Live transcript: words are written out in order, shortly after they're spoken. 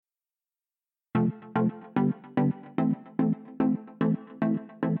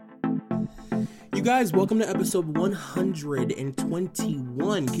You guys, welcome to episode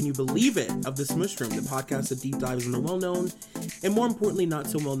 121. Can you believe it? Of the Smush Room, the podcast that deep dives into well-known and more importantly, not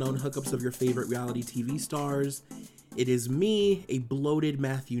so well-known hookups of your favorite reality TV stars. It is me, a bloated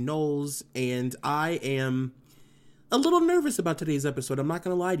Matthew Knowles, and I am a little nervous about today's episode. I'm not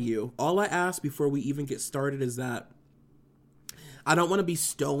going to lie to you. All I ask before we even get started is that I don't want to be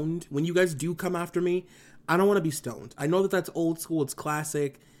stoned. When you guys do come after me, I don't want to be stoned. I know that that's old school, it's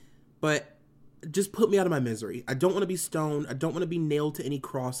classic, but just put me out of my misery. I don't want to be stoned. I don't want to be nailed to any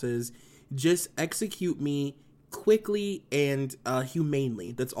crosses. Just execute me quickly and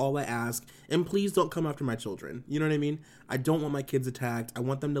humanely. That's all I ask. And please don't come after my children. You know what I mean? I don't want my kids attacked. I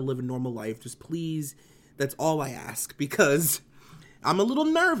want them to live a normal life. Just please, that's all I ask, because I'm a little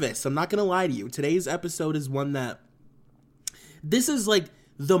nervous. I'm not going to lie to you. Today's episode is one that, this is like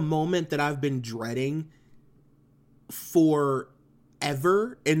the moment that I've been dreading for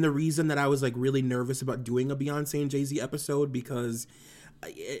ever, and the reason that I was like really nervous about doing a Beyonce and Jay-Z episode, because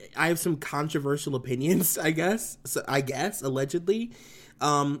I have some controversial opinions, I guess, allegedly,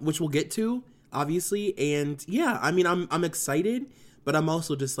 which we'll get to, obviously. And yeah, I mean, I'm excited, but I'm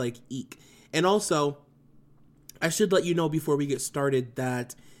also just like, eek. And also, I should let you know before we get started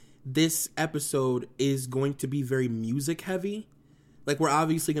that this episode is going to be very music heavy. Like, we're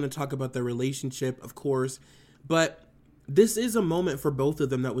obviously going to talk about their relationship, of course, but this is a moment for both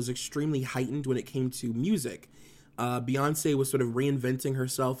of them that was extremely heightened when it came to music. Beyonce was sort of reinventing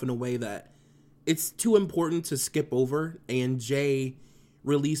herself in a way that it's too important to skip over, and Jay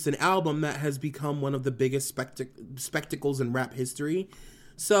released an album that has become one of the biggest spectacles in rap history.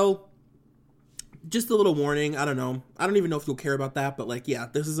 So, just a little warning, I don't know. I don't even know if you'll care about that, but like, yeah,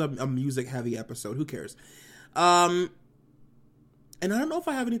 this is a music-heavy episode. Who cares? And I don't know if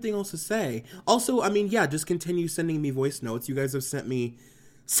I have anything else to say. Also, I mean, yeah, just continue sending me voice notes. You guys have sent me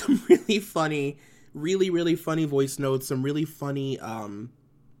some really funny, really funny voice notes, some really funny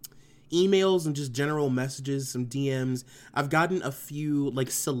emails and just general messages, some DMs. I've gotten a few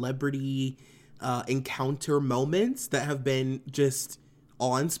like celebrity encounter moments that have been just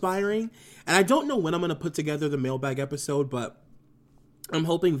awe-inspiring. And I don't know when I'm going to put together the mailbag episode, but I'm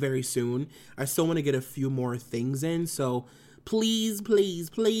hoping very soon. I still want to get a few more things in, so please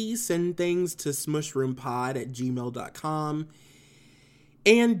send things to smushroompod@gmail.com.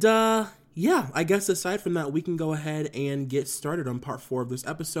 And, yeah, I guess aside from that, we can go ahead and get started on part 4 of this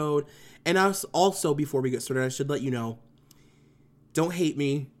episode. And also, before we get started, I should let you know, don't hate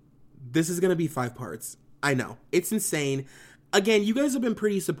me. This is going to be 5 parts. I know. It's insane. Again, you guys have been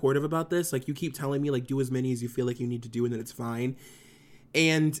pretty supportive about this. Like, you keep telling me, like, do as many as you feel like you need to do and then it's fine.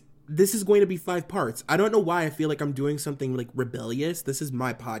 And this is going to be 5 parts. I don't know why I feel like I'm doing something like rebellious. This is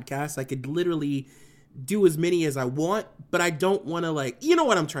my podcast. I could literally do as many as I want, but I don't want to, like, you know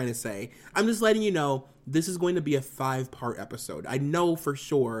what I'm trying to say. I'm just letting you know this is going to be a 5-part episode. I know for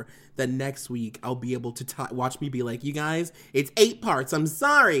sure that next week I'll be able to watch me be like, you guys, it's 8 parts. I'm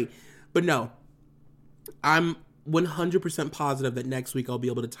sorry. But no, I'm 100% positive that next week I'll be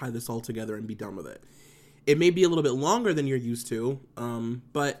able to tie this all together and be done with it. It may be a little bit longer than you're used to,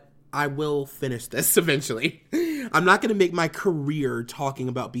 but I will finish this eventually. I'm not going to make my career talking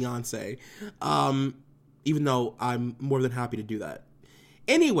about Beyonce, even though I'm more than happy to do that.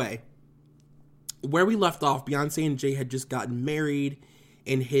 Anyway, where we left off, Beyonce and Jay had just gotten married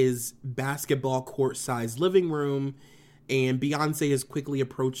in his basketball court-sized living room, and Beyonce is quickly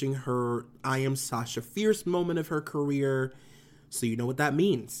approaching her I Am Sasha Fierce moment of her career, so you know what that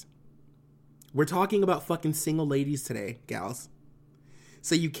means. We're talking about fucking single ladies today, gals.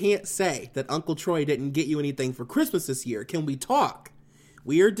 So you can't say that Uncle Troy didn't get you anything for Christmas this year. Can we talk?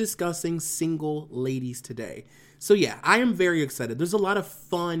 We are discussing single ladies today. So yeah, I am very excited. There's a lot of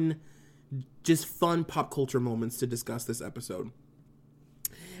fun pop culture moments to discuss this episode.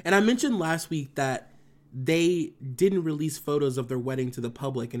 And I mentioned last week that they didn't release photos of their wedding to the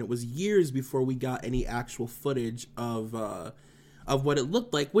public, and it was years before we got any actual footage of what it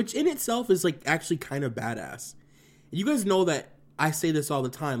looked like, which in itself is like actually kind of badass. And you guys know that I say this all the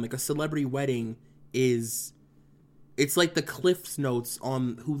time, like a celebrity wedding it's like the Cliff's Notes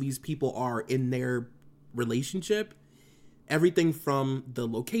on who these people are in their relationship. Everything from the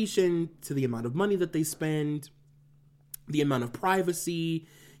location to the amount of money that they spend, the amount of privacy,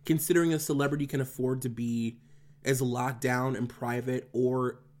 considering a celebrity can afford to be as locked down and private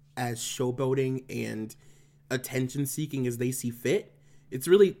or as showboating and attention seeking as they see fit. It's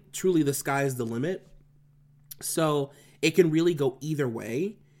really, truly the sky is the limit. So it can really go either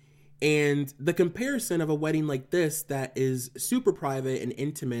way. And the comparison of a wedding like this that is super private and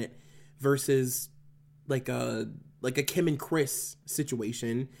intimate versus like a Kim and Chris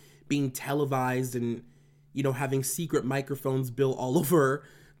situation being televised and, you know, having secret microphones built all over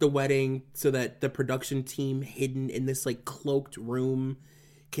the wedding so that the production team hidden in this like cloaked room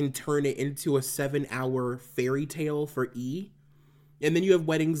can turn it into a 7-hour fairy tale for E. And then you have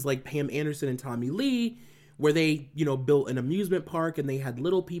weddings like Pam Anderson and Tommy Lee, where they, you know, built an amusement park and they had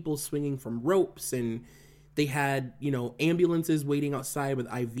little people swinging from ropes, and they had, you know, ambulances waiting outside with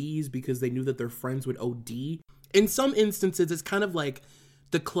IVs because they knew that their friends would OD. In some instances, it's kind of like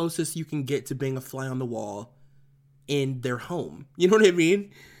the closest you can get to being a fly on the wall in their home. You know what I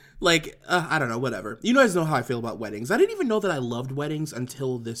mean? Like, I don't know, whatever. You guys know how I feel about weddings. I didn't even know that I loved weddings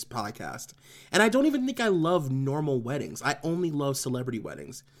until this podcast. And I don't even think I love normal weddings. I only love celebrity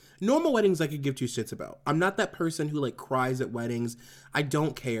weddings. Normal weddings I could give two shits about. I'm not that person who like cries at weddings. I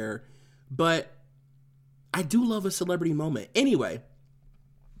don't care. But I do love a celebrity moment. Anyway,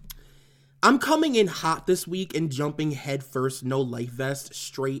 I'm coming in hot this week and jumping headfirst, no life vest,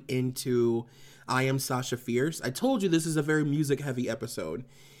 straight into I Am Sasha Fierce. I told you this is a very music-heavy episode.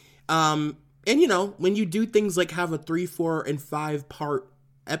 And, you know, when you do things like have a 3, 4, and 5 part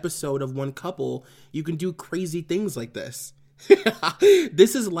episode of one couple, you can do crazy things like this.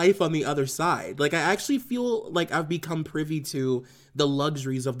 This is life on the other side. Like, I actually feel like I've become privy to the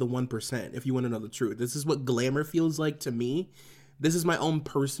luxuries of the 1%, if you want to know the truth. This is what glamour feels like to me. This is my own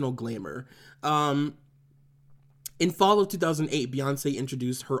personal glamour. In fall of 2008, Beyonce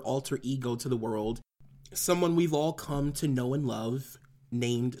introduced her alter ego to the world, someone we've all come to know and love,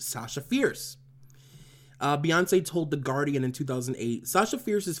 named Sasha Fierce. Beyonce told The Guardian in 2008, Sasha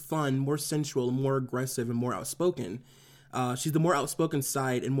Fierce is fun, more sensual, more aggressive, and more outspoken. She's the more outspoken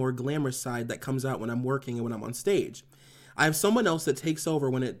side and more glamorous side that comes out when I'm working and when I'm on stage. I have someone else that takes over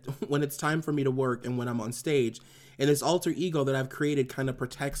when it's time for me to work and when I'm on stage, and this alter ego that I've created kind of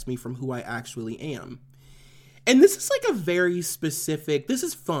protects me from who I actually am. And this is like a very specific, this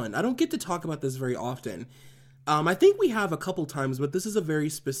is fun. I don't get to talk about this very often. I think we have a couple times, but this is a very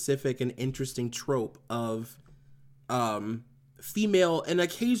specific and interesting trope of female and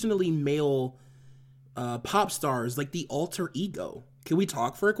occasionally male pop stars, like the alter ego. Can we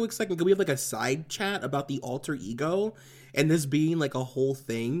talk for a quick second? Can we have like a side chat about the alter ego and this being like a whole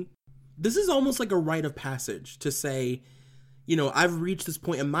thing? This is almost like a rite of passage to say, you know, I've reached this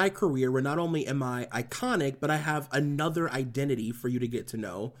point in my career where not only am I iconic, but I have another identity for you to get to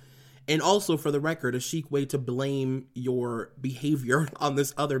know. And also, for the record, a chic way to blame your behavior on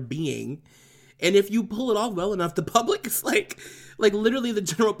this other being. And if you pull it off well enough, the public is like literally the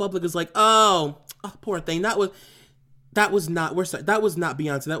general public is like, oh, poor thing. That was not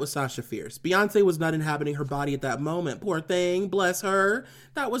Beyonce. That was Sasha Fierce. Beyonce was not inhabiting her body at that moment. Poor thing. Bless her.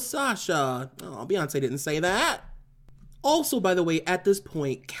 That was Sasha. Oh, Beyonce didn't say that. Also, by the way, at this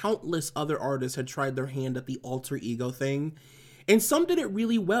point, countless other artists had tried their hand at the alter ego thing. And some did it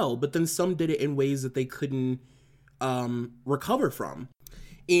really well, but then some did it in ways that they couldn't recover from.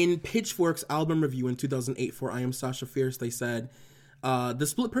 In Pitchfork's album review in 2008 for I Am Sasha Fierce, they said, the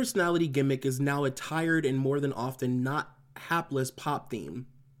split personality gimmick is now a tired and more than often not hapless pop theme.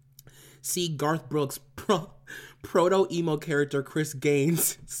 See Garth Brooks' proto-emo character Chris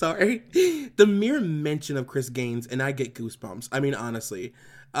Gaines. Sorry. The mere mention of Chris Gaines, and I get goosebumps. I mean, honestly.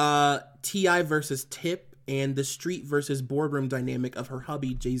 T.I. versus Tip, and the street versus boardroom dynamic of her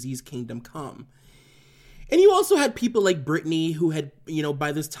hubby Jay-Z's Kingdom Come. And you also had people like Britney, who had, you know,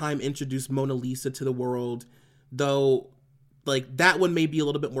 by this time introduced Mona Lisa to the world, though, like, that one may be a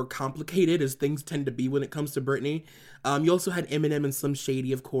little bit more complicated, as things tend to be when it comes to Britney. You also had Eminem and Slim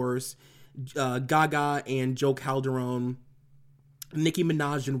Shady, of course, Gaga and Joe Calderone, Nicki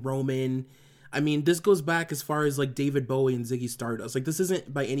Minaj and Roman. I mean, this goes back as far as, like, David Bowie and Ziggy Stardust. Like, this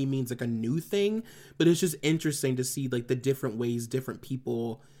isn't by any means, like, a new thing, but it's just interesting to see, like, the different ways different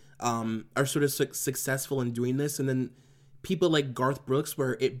people are sort of successful in doing this. And then people like Garth Brooks,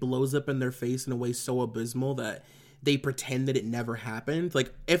 where it blows up in their face in a way so abysmal that they pretend that it never happened.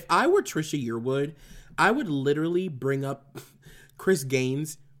 Like, if I were Trisha Yearwood, I would literally bring up Chris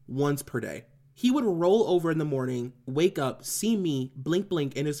Gaines once per day. He would roll over in the morning, wake up, see me, blink,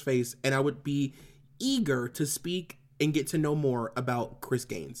 blink in his face, and I would be eager to speak and get to know more about Chris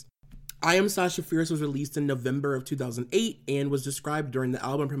Gaines. I Am Sasha Fierce was released in November of 2008 and was described during the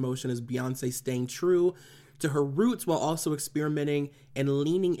album promotion as Beyonce staying true to her roots while also experimenting and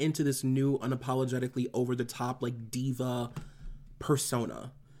leaning into this new, unapologetically over-the-top, like, diva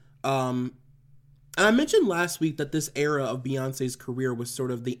persona. And I mentioned last week that this era of Beyonce's career was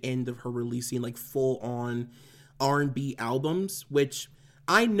sort of the end of her releasing, like, full-on R&B albums, which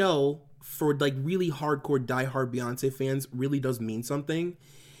I know for, like, really hardcore, diehard Beyonce fans really does mean something.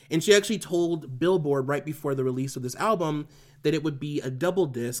 And she actually told Billboard right before the release of this album that it would be a double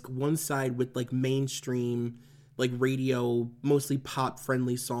disc, one side with like mainstream, like radio, mostly pop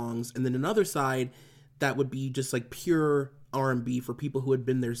friendly songs, and then another side that would be just like pure R&B for people who had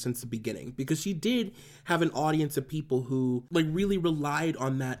been there since the beginning, because she did have an audience of people who like really relied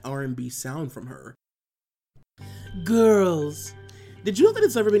on that R&B sound from her. Girls, did you know that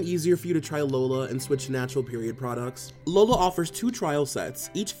it's never been easier for you to try Lola and switch to natural period products? Lola offers 2 trial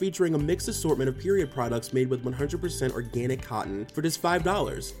sets, each featuring a mixed assortment of period products made with 100% organic cotton for just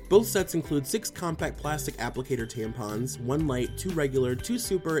 $5. Both sets include 6 compact plastic applicator tampons, 1 light, 2 regular, 2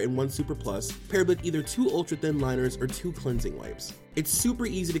 super, and 1 super plus, paired with either 2 ultra thin liners or 2 cleansing wipes. It's super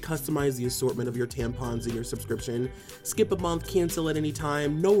easy to customize the assortment of your tampons in your subscription. Skip a month, cancel at any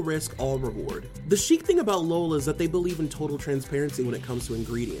time, no risk, all reward. The chic thing about Lola is that they believe in total transparency when it comes to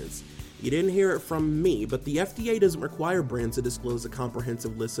ingredients. You didn't hear it from me, but the FDA doesn't require brands to disclose a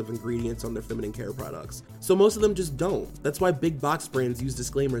comprehensive list of ingredients on their feminine care products. So most of them just don't. That's why big box brands use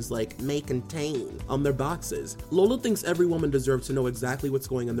disclaimers like "may contain" on their boxes. Lola thinks every woman deserves to know exactly what's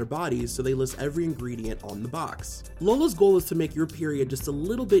going on in their bodies, so they list every ingredient on the box. Lola's goal is to make your period just a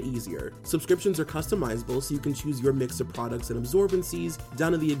little bit easier. Subscriptions are customizable, so you can choose your mix of products and absorbencies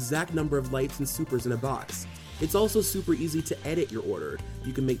down to the exact number of lights and supers in a box. It's also super easy to edit your order.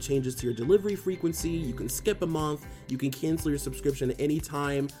 You can make changes to your delivery frequency, you can skip a month, you can cancel your subscription at any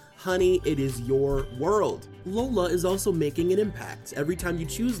time. Honey, it is your world. Lola is also making an impact. Every time you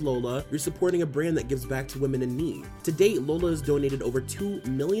choose Lola, you're supporting a brand that gives back to women in need. To date, Lola has donated over 2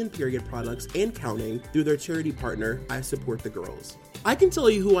 million period products and counting through their charity partner, I Support the Girls. I can tell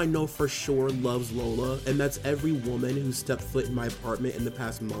you who I know for sure loves Lola, and that's every woman who stepped foot in my apartment in the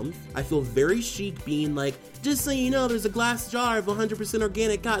past month. I feel very chic being like, just so you know, there's a glass jar of 100%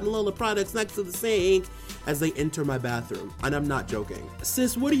 organic cotton Lola products next to the sink as they enter my bathroom. And I'm not joking.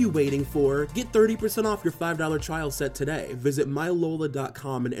 Sis, what are you waiting for? Get 30% off your $5 trial set today. Visit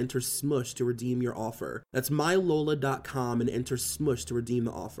mylola.com and enter SMUSH to redeem your offer. That's mylola.com and enter SMUSH to redeem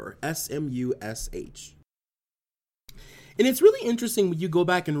the offer. SMUSH. And it's really interesting when you go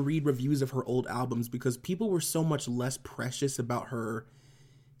back and read reviews of her old albums, because people were so much less precious about her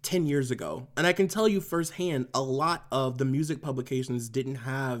 10 years ago. And I can tell you firsthand, a lot of the music publications didn't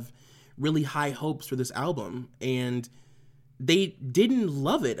have really high hopes for this album, and they didn't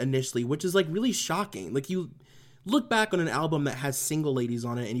love it initially, which is like really shocking. Like, you look back on an album that has Single Ladies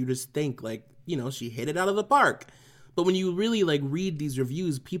on it and you just think like, you know, she hit it out of the park. But when you really like read these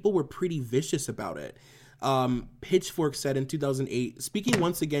reviews, people were pretty vicious about it. Pitchfork said in 2008, speaking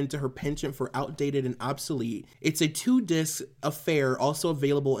once again to her penchant for outdated and obsolete, it's a 2-disc affair, also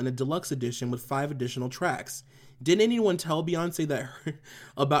available in a deluxe edition with 5 additional tracks. Didn't anyone tell Beyonce that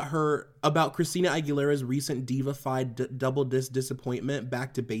about Christina Aguilera's recent diva-fied double disc disappointment,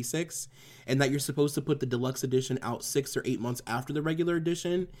 Back to Basics, and that you're supposed to put the deluxe edition out 6 or 8 months after the regular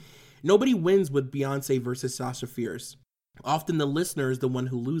edition? Nobody wins with Beyonce versus Sasha Fierce. Often the listener is the one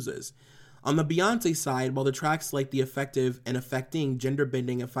who loses. On the Beyonce side, while the tracks like the effective and affecting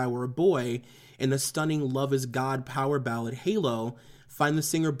gender-bending If I Were a Boy and the stunning Love is God power ballad Halo find the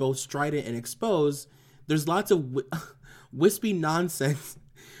singer both strident and exposed, there's lots of wispy nonsense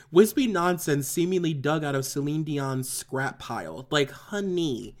seemingly dug out of Celine Dion's scrap pile. Like,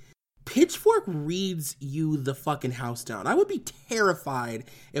 honey, Pitchfork reads you the fucking house down. I would be terrified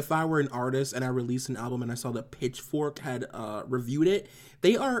if I were an artist and I released an album and I saw that Pitchfork had reviewed it.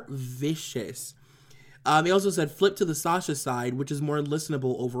 They are vicious. They also said flip to the Sasha side, which is more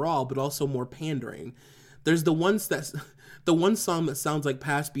listenable overall, but also more pandering. There's the one song that sounds like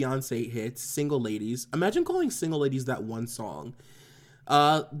past Beyonce hits, Single Ladies. Imagine calling Single Ladies that one song.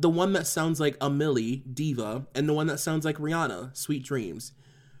 The one that sounds like a Millie, Diva, and the one that sounds like Rihanna, Sweet Dreams.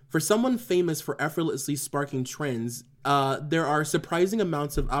 For someone famous for effortlessly sparking trends, there are surprising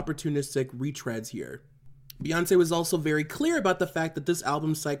amounts of opportunistic retreads here. Beyonce was also very clear about the fact that this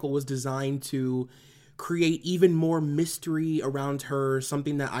album cycle was designed to create even more mystery around her,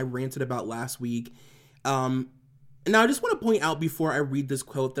 something that I ranted about last week. Now, I just want to point out before I read this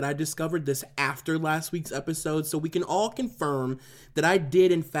quote that I discovered this after last week's episode, so we can all confirm that I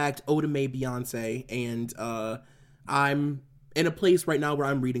did, in fact, Oda-Mae Beyonce, and I'm in a place right now where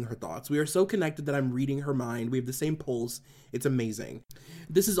I'm reading her thoughts. We are so connected that I'm reading her mind. We have the same pulse. It's amazing.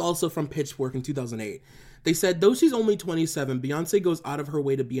 This is also from Pitchfork in 2008. They said, though she's only 27, Beyonce goes out of her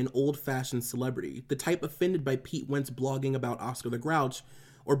way to be an old-fashioned celebrity, the type offended by Pete Wentz blogging about Oscar the Grouch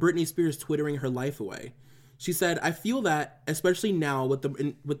or Britney Spears twittering her life away. She said, I feel that, especially now with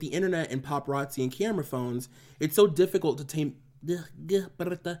the internet and paparazzi and camera phones, it's so difficult to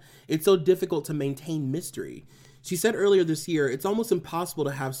maintain mystery. She said earlier this year, it's almost impossible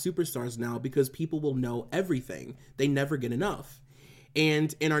to have superstars now because people will know everything. They never get enough.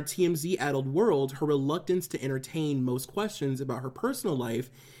 And in our TMZ-addled world, her reluctance to entertain most questions about her personal life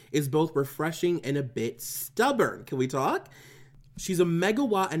is both refreshing and a bit stubborn. Can we talk? She's a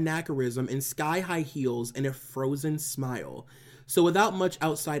megawatt anachronism in sky-high heels and a frozen smile. So without much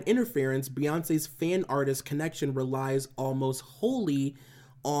outside interference, Beyonce's fan-artist connection relies almost wholly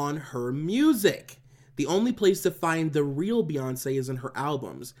on her music. The only place to find the real Beyonce is in her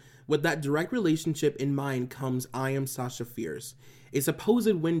albums. With that direct relationship in mind comes I Am Sasha Fierce, a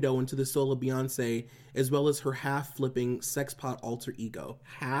supposed window into the soul of Beyonce, as well as her half-flipping sexpot alter ego.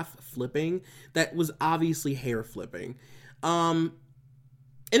 Half-flipping? That was obviously hair-flipping. And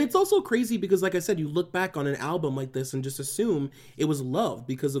it's also crazy because, like I said, you look back on an album like this and just assume it was loved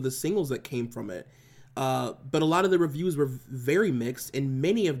because of the singles that came from it. But a lot of the reviews were very mixed, and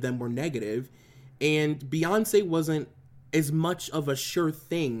many of them were negative. And Beyonce wasn't as much of a sure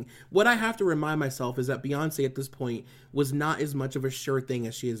thing. What I have to remind myself is that Beyonce at this point was not as much of a sure thing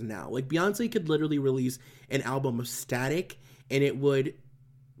as she is now. Like, Beyonce could literally release an album of Static, and it would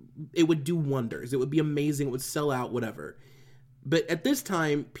do wonders. It would be amazing. It would sell out, whatever. But at this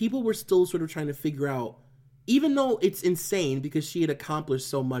time, people were still sort of trying to figure out, even though it's insane because she had accomplished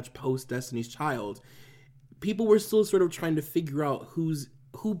so much post Destiny's Child, people were still sort of trying to figure out who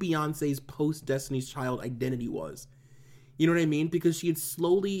Beyonce's post Destiny's Child identity was. You know what I mean? Because she had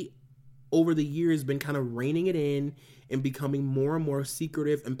slowly, over the years, been kind of reining it in and becoming more and more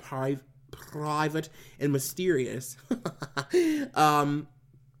secretive and private and mysterious.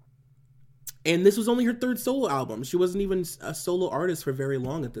 And this was only her third solo album. She wasn't even a solo artist for very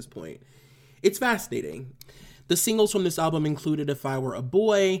long at this point. It's fascinating. The singles from this album included If I Were a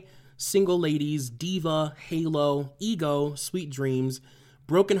Boy, Single Ladies, Diva, Halo, Ego, Sweet Dreams,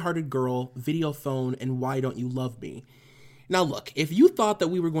 Broken Hearted Girl, Video Phone, and Why Don't You Love Me? Now look, if you thought that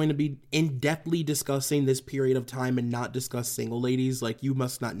we were going to be in-depthly discussing this period of time and not discuss Single Ladies, like, you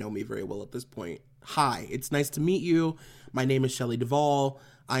must not know me very well at this point. Hi, it's nice to meet you. My name is Shelley Duvall.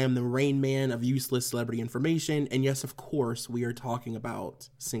 I am the Rain Man of useless celebrity information. And yes, of course, we are talking about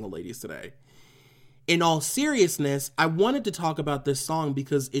Single Ladies today. In all seriousness, I wanted to talk about this song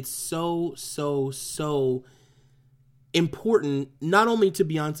because it's so important, not only to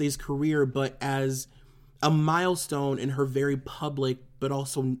Beyonce's career, but as a milestone in her very public, but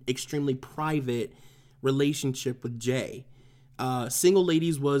also extremely private relationship with Jay. Single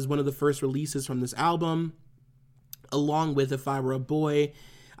Ladies was one of the first releases from this album, along with If I Were a Boy,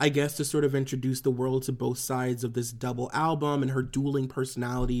 I guess to sort of introduce the world to both sides of this double album and her dueling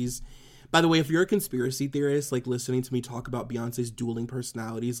personalities. By the way, if you're a conspiracy theorist, like listening to me talk about Beyonce's dueling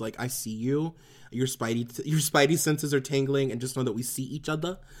personalities, like, I see you. Your spidey senses are tingling, and just know that we see each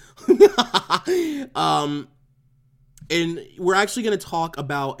other. And we're actually going to talk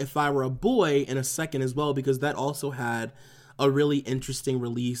about If I Were a Boy in a second as well, because that also had a really interesting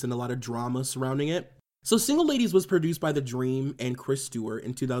release and a lot of drama surrounding it. So Single Ladies was produced by The Dream and Chris Stewart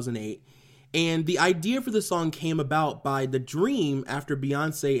in 2008. And the idea for the song came about by The Dream after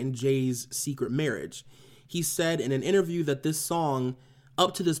Beyonce and Jay's secret marriage. He said in an interview that this song,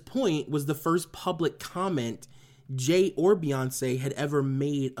 up to this point, was the first public comment Jay or Beyonce had ever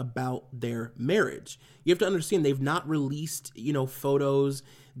made about their marriage. You have to understand, they've not released, photos.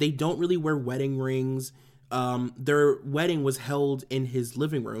 They don't really wear wedding rings. Their wedding was held in his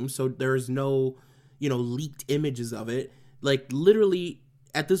living room, so there's no, leaked images of it. Like, literally,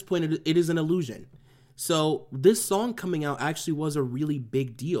 at this point, it is an illusion. So this song coming out actually was a really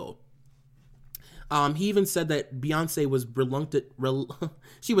big deal. He even said that Beyonce was reluctant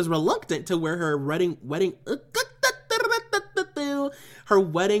to wear her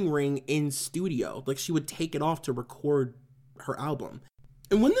wedding ring in studio. Like, she would take it off to record her album.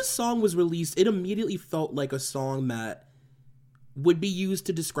 And when this song was released, it immediately felt like a song that would be used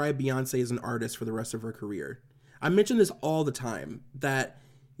to describe Beyonce as an artist for the rest of her career. I mention this all the time, that,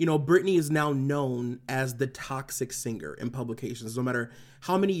 Britney is now known as the toxic singer in publications. No matter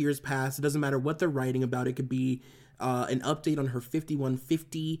how many years pass, it doesn't matter what they're writing about. It could be an update on her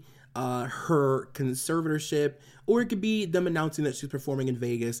 5150, her conservatorship, or it could be them announcing that she's performing in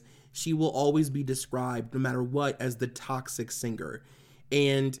Vegas. She will always be described, no matter what, as the toxic singer.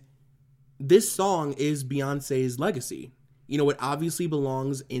 And this song is Beyonce's legacy. It obviously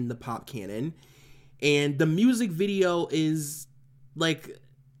belongs in the pop canon. And the music video is, like,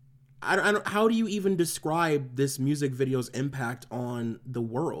 I don't, how do you even describe this music video's impact on the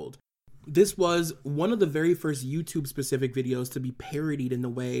world? This was one of the very first YouTube-specific videos to be parodied in the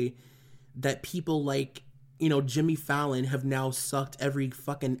way that people like, Jimmy Fallon have now sucked every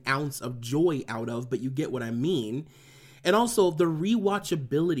fucking ounce of joy out of, but you get what I mean. And also, the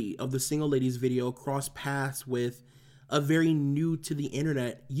rewatchability of the Single Ladies video crossed paths with a very new to the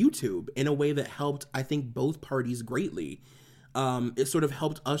internet YouTube in a way that helped, I think, both parties greatly. It sort of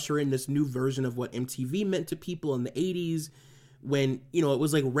helped usher in this new version of what MTV meant to people in the 80s when, it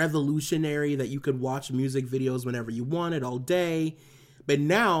was like revolutionary that you could watch music videos whenever you wanted all day. But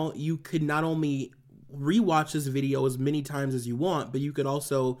now you could not only rewatch this video as many times as you want, but you could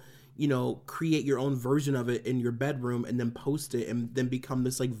also, create your own version of it in your bedroom and then post it and then become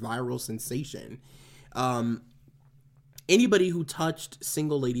this like viral sensation. Anybody who touched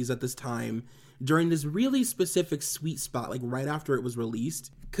Single Ladies at this time during this really specific sweet spot, like right after it was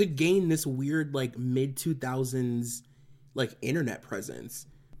released, could gain this weird like mid 2000s like internet presence.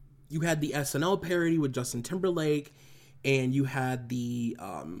 You had the SNL parody with Justin Timberlake, and you had the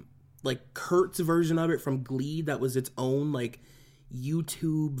like Kurt's version of it from Glee that was its own like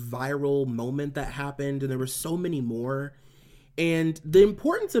YouTube viral moment that happened, and there were so many more. And the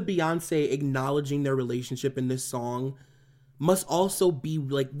importance of Beyonce acknowledging their relationship in this song must also be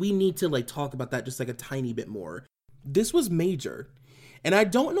like, we need to like talk about that just like a tiny bit more. This was major, and I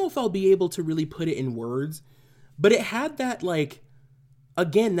don't know if I'll be able to really put it in words, but it had that like,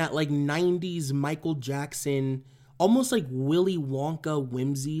 again, that like 90s Michael Jackson, almost like Willy Wonka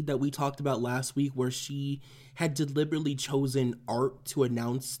whimsy that we talked about last week, where she had deliberately chosen art to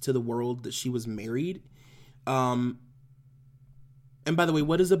announce to the world that she was married. And by the way,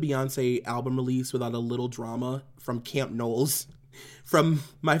 what is a Beyonce album release without a little drama from Camp Knowles, from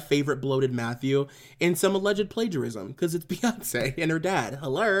my favorite Bloated Matthew, and some alleged plagiarism, because it's Beyonce and her dad.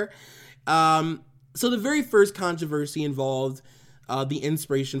 Hello. So the very first controversy involved the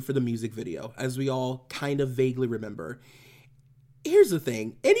inspiration for the music video, as we all kind of vaguely remember. Here's the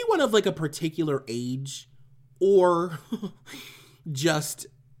thing. Anyone of like a particular age or just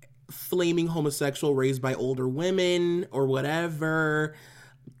flaming homosexual raised by older women or whatever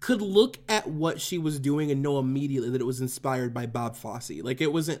could look at what she was doing and know immediately that it was inspired by Bob Fosse. Like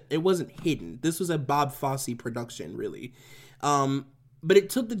it wasn't hidden. This was a Bob Fosse production, really. But it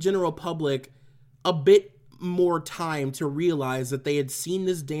took the general public a bit more time to realize that they had seen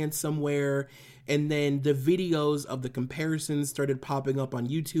this dance somewhere, and then the videos of the comparisons started popping up on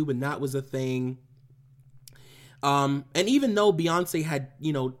YouTube, and that was a thing. And even though Beyonce had,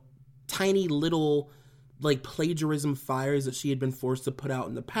 tiny little like plagiarism fires that she had been forced to put out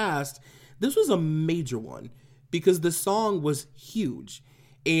in the past, this was a major one because the song was huge.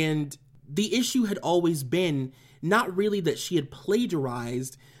 And the issue had always been not really that she had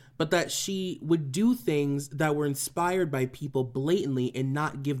plagiarized, but that she would do things that were inspired by people blatantly and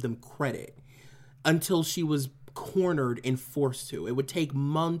not give them credit until she was cornered and forced to. It would take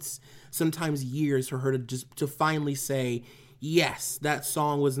months, sometimes years, for her to finally say, yes, that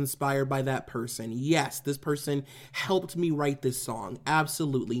song was inspired by that person. Yes, this person helped me write this song.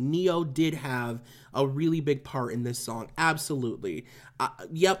 Absolutely. Ne-Yo did have a really big part in this song. Absolutely.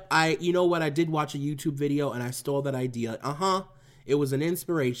 You know what? I did watch a YouTube video and I stole that idea. It was an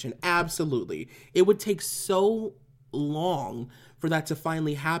inspiration. Absolutely. It would take so long for that to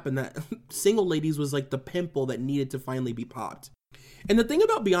finally happen that Single Ladies was like the pimple that needed to finally be popped. And the thing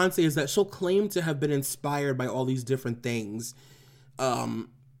about Beyonce is that she'll claim to have been inspired by all these different things.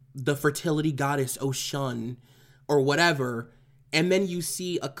 The fertility goddess Oshun or whatever. And then you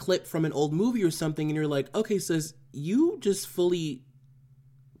see a clip from an old movie or something and you're like, okay, sis, you just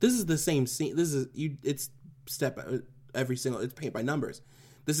this is the same scene. It's it's paint by numbers.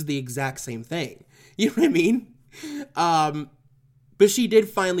 This is the exact same thing. You know what I mean? But she did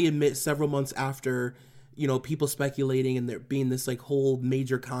finally admit several months after, people speculating and there being this like whole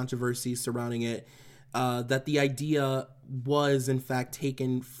major controversy surrounding it, that the idea was in fact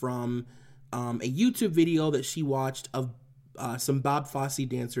taken from a YouTube video that she watched of some Bob Fosse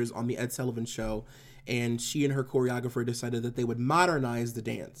dancers on the Ed Sullivan Show, and she and her choreographer decided that they would modernize the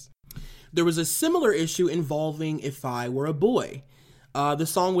dance. There was a similar issue involving If I Were a Boy. The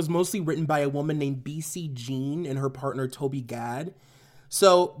song was mostly written by a woman named BC Jean and her partner Toby Gad.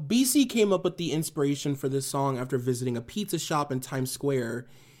 So BC came up with the inspiration for this song after visiting a pizza shop in Times Square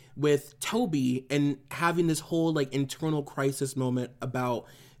with Toby and having this whole like internal crisis moment about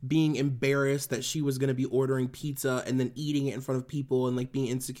being embarrassed that she was going to be ordering pizza and then eating it in front of people and like being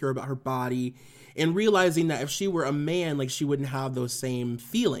insecure about her body, and realizing that if she were a man, like she wouldn't have those same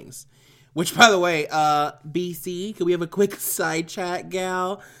feelings. Which, by the way, BC, can we have a quick side chat,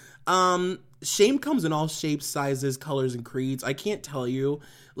 gal? Shame comes in all shapes, sizes, colors, and creeds. I can't tell you.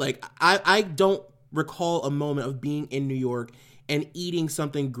 Like, I don't recall a moment of being in New York and eating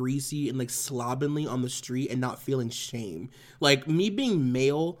something greasy and like slovenly on the street and not feeling shame. Like me being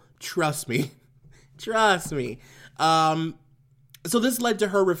male, trust me. Trust me. So this led to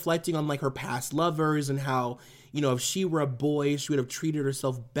her reflecting on like her past lovers and how, you know, if she were a boy, she would have treated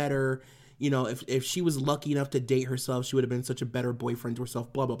herself better. You know, if she was lucky enough to date herself, she would have been such a better boyfriend to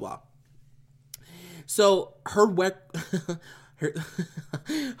herself, blah, blah, blah. So her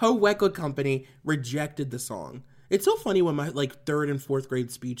Weka company rejected the song. It's so funny when my like 3rd and 4th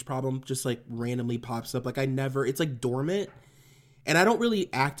grade speech problem just like randomly pops up. Like it's like dormant and I don't really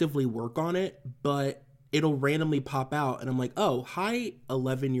actively work on it, but it'll randomly pop out and I'm like, oh, hi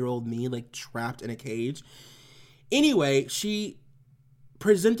 11-year-old me, like trapped in a cage. Anyway, she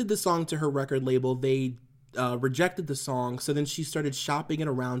presented the song to her record label. They rejected the song. So then she started shopping it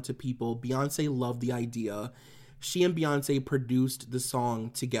around to people. Beyonce loved the idea. She and Beyonce produced the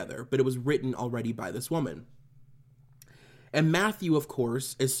song together, but it was written already by this woman. And Matthew, of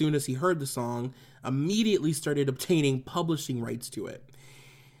course, as soon as he heard the song, immediately started obtaining publishing rights to it.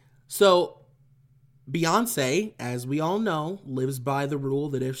 So Beyonce, as we all know, lives by the rule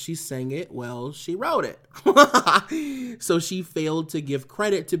that if she sang it, well, she wrote it. So she failed to give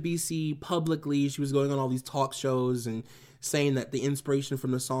credit to BC publicly. She was going on all these talk shows and saying that the inspiration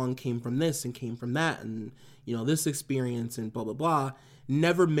from the song came from this and came from that and, you know, this experience and blah, blah, blah,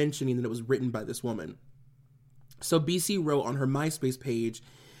 never mentioning that it was written by this woman. So BC wrote on her MySpace page,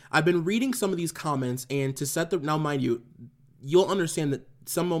 I've been reading some of these comments and to set the, now mind you, you'll understand that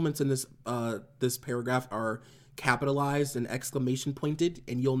some moments in this paragraph are capitalized and exclamation pointed,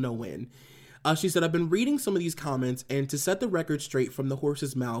 and you'll know when. She said, I've been reading some of these comments, and to set the record straight from the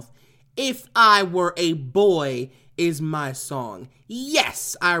horse's mouth, If I Were a Boy is my song.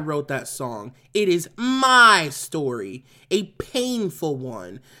 Yes, I wrote that song. It is my story, a painful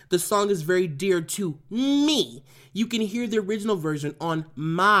one. The song is very dear to me. You can hear the original version on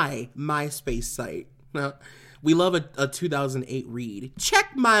my MySpace site. We love a 2008 read.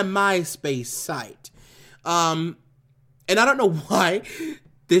 Check my MySpace site. And I don't know why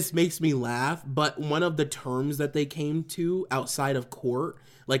this makes me laugh, but one of the terms that they came to outside of court,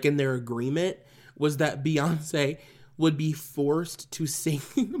 like in their agreement, was that Beyonce would be forced to sing,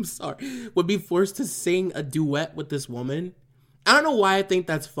 would be forced to sing a duet with this woman. I don't know why I think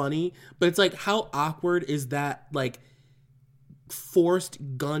that's funny, but it's like, how awkward is that, like, forced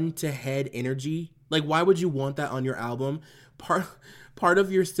gun to head energy? Like, why would you want that on your album? Part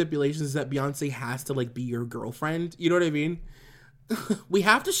of your stipulations is that Beyonce has to, like, be your girlfriend. You know what I mean? We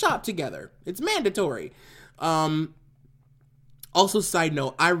have to shop together. It's mandatory. Also, side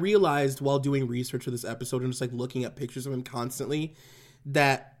note, I realized while doing research for this episode and just, like, looking at pictures of him constantly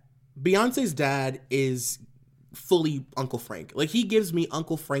that Beyonce's dad is fully Uncle Frank. Like, he gives me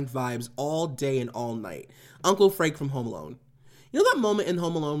Uncle Frank vibes all day and all night. Uncle Frank from Home Alone. You know that moment in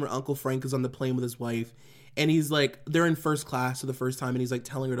Home Alone where Uncle Frank is on the plane with his wife and he's like, they're in first class for the first time and he's like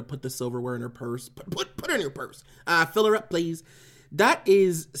telling her to put the silverware in her purse. Put her in your purse. Fill her up, please. That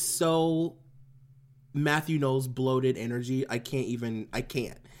is so Matthew Knowles bloated energy. I can't.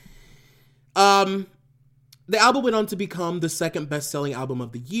 The album went on to become the second best-selling album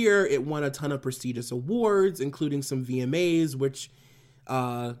of the year. It won a ton of prestigious awards, including some VMAs, which,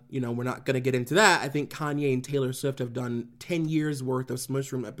 we're not going to get into that. I think Kanye and Taylor Swift have done 10 years worth of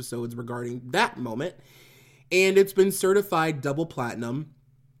Smush Room episodes regarding that moment. And it's been certified double platinum,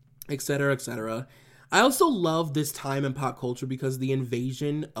 etc., etc. I also love this time in pop culture because the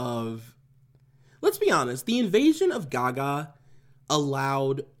invasion of, let's be honest, the invasion of Gaga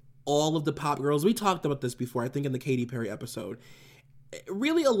allowed all of the pop girls, we talked about this before, I think in the Katy Perry episode, it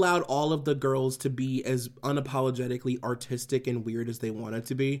really allowed all of the girls to be as unapologetically artistic and weird as they wanted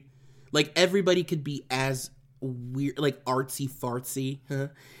to be. Like, everybody could be as weird, like artsy fartsy,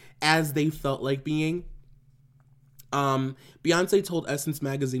 as they felt like being. Beyonce told Essence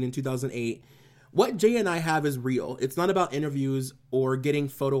magazine in 2008, "What Jay and I have is real. It's not about interviews or getting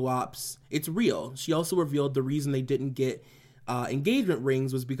photo ops. It's real." She also revealed the reason they didn't get engagement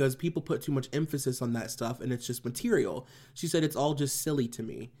rings was because people put too much emphasis on that stuff and it's just material. She said, "It's all just silly to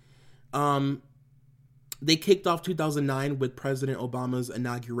me." They kicked off 2009 with President Obama's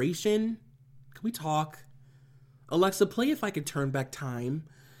inauguration. Can we talk? Alexa, play If I Could Turn Back Time.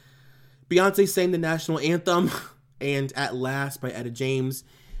 Beyonce sang the national anthem and At Last by Etta James.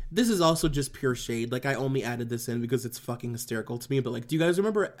 This is also just pure shade. Like, I only added this in because it's fucking hysterical to me. But, like, do you guys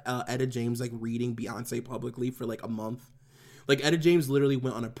remember Etta James, like, reading Beyonce publicly for, like, a month? Like, Etta James literally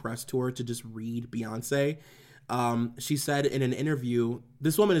went on a press tour to just read Beyonce. She said in an interview,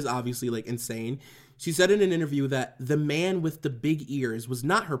 this woman is obviously, like, insane. She said in an interview that the man with the big ears was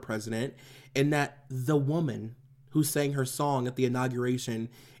not her president and that the woman who sang her song at the inauguration,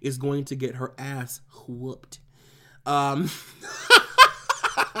 is going to get her ass whooped. I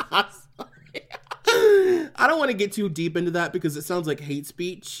don't want to get too deep into that because it sounds like hate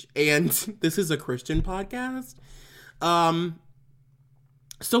speech, and this is a Christian podcast.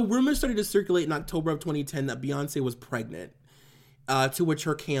 So rumors started to circulate in October of 2010 that Beyonce was pregnant, to which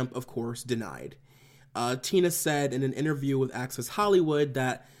her camp, of course, denied. Tina said in an interview with Access Hollywood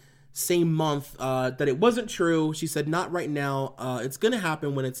that same month that it wasn't true. She said, "Not right now. It's going to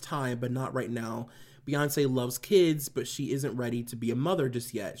happen when it's time, but not right now. Beyonce loves kids, but she isn't ready to be a mother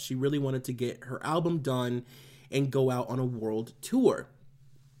just yet. She really wanted to get her album done and go out on a world tour."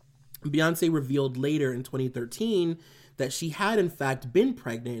 Beyonce revealed later in 2013 that she had in fact been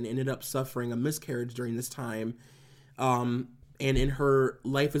pregnant and ended up suffering a miscarriage during this time. And in her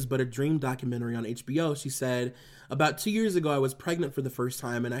Life is But a Dream documentary on HBO, she said, "About 2 years ago, I was pregnant for the first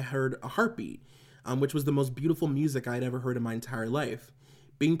time and I heard a heartbeat, which was the most beautiful music I had ever heard in my entire life.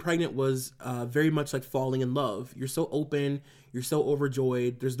 Being pregnant was very much like falling in love. You're so open, you're so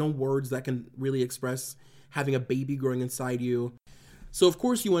overjoyed. There's no words that can really express having a baby growing inside you. So of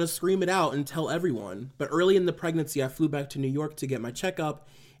course you want to scream it out and tell everyone. But early in the pregnancy, I flew back to New York to get my checkup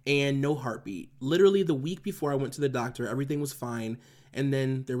and no heartbeat. Literally the week before I went to the doctor, everything was fine. And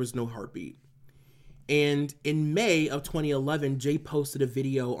then there was no heartbeat." And in May of 2011, Jay posted a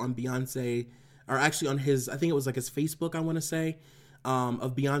video on Beyonce, or actually on his, I think it was like his Facebook, I want to say,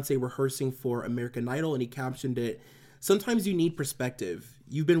 of Beyonce rehearsing for American Idol. And he captioned it, "Sometimes you need perspective.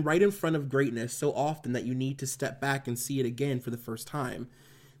 You've been right in front of greatness so often that you need to step back and see it again for the first time.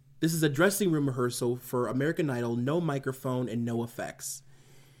 This is a dressing room rehearsal for American Idol, no microphone and no effects."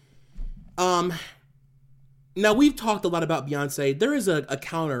 Now we've talked a lot about Beyonce. There is a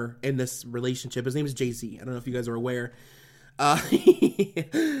counter in this relationship. His name is Jay-Z. I don't know if you guys are aware.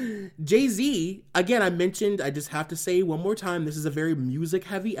 Jay-Z, again, I just have to say one more time, this is a very music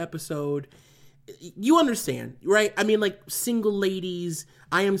heavy episode. You understand, right? I mean, like, Single Ladies,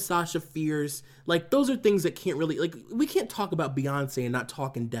 I Am Sasha Fierce, like, those are things that can't really, like, we can't talk about Beyonce and not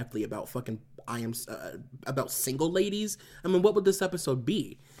talk in depthly about fucking about Single Ladies. I mean, what would this episode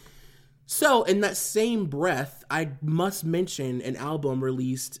be? So, in that same breath, I must mention an album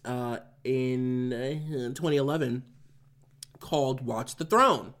released in 2011 called Watch the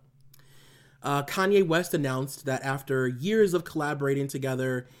Throne. Kanye West announced that after years of collaborating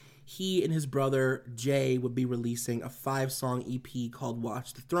together, he and his brother Jay would be releasing a 5-song EP called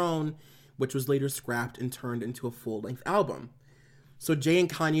Watch the Throne, which was later scrapped and turned into a full-length album. So Jay and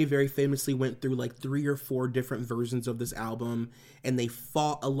Kanye very famously went through like 3 or 4 different versions of this album, and they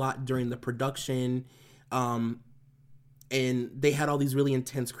fought a lot during the production, and they had all these really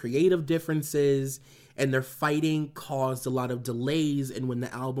intense creative differences, and their fighting caused a lot of delays in when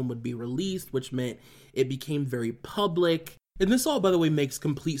the album would be released, which meant it became very public. And this all, by the way, makes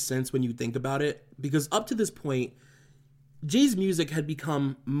complete sense when you think about it, because up to this point, Jay's music had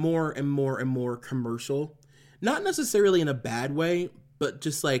become more and more and more commercial. Not necessarily in a bad way, but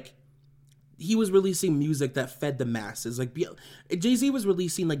just like he was releasing music that fed the masses. Like Jay-Z was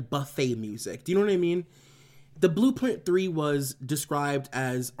releasing like buffet music. Do you know what I mean? The Blueprint 3 was described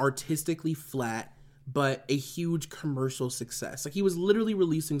as artistically flat, but a huge commercial success. Like he was literally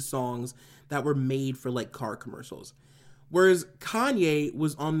releasing songs that were made for like car commercials. Whereas Kanye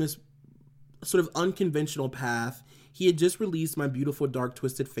was on this sort of unconventional path. He had just released My Beautiful Dark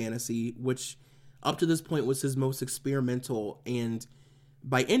Twisted Fantasy, which up to this point was his most experimental and,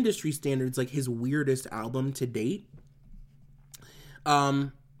 by industry standards, like his weirdest album to date.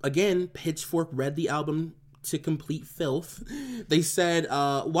 Again, Pitchfork read the album to complete filth. They said,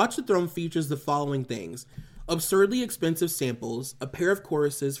 Watch the Throne features the following things: absurdly expensive samples, a pair of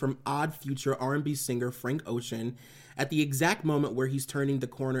choruses from odd future R&B singer Frank Ocean at the exact moment where he's turning the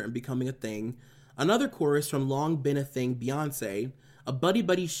corner and becoming a thing, another chorus from Long Been a Thing Beyonce, a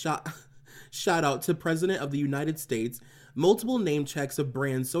buddy shout out to President of the United States, multiple name checks of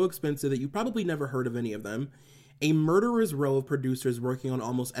brands so expensive that you probably never heard of any of them, a murderer's row of producers working on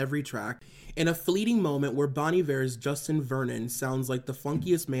almost every track, and a fleeting moment where Bon Iver's Justin Vernon sounds like the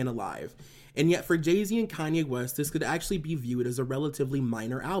funkiest man alive. And yet for Jay-Z and Kanye West, this could actually be viewed as a relatively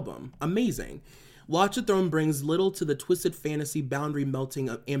minor album. Amazing. Watch the Throne brings little to the Twisted Fantasy boundary melting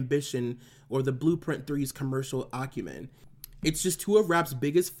ambition or the Blueprint 3's commercial acumen. It's just 2 of rap's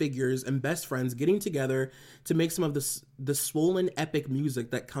biggest figures and best friends getting together to make some of the swollen epic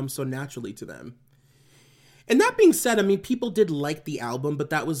music that comes so naturally to them. And that being said, I mean, people did like the album,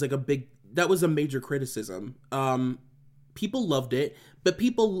 but that was a major criticism. People loved it, but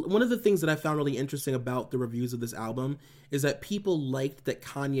one of the things that I found really interesting about the reviews of this album is that people liked that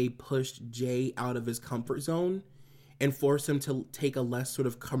Kanye pushed Jay out of his comfort zone and forced him to take a less sort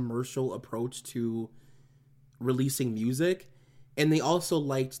of commercial approach to releasing music. And they also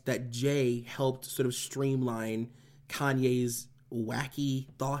liked that Jay helped sort of streamline Kanye's wacky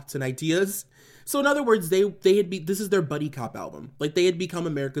thoughts and ideas. So in other words, this is their buddy cop album. Like, they had become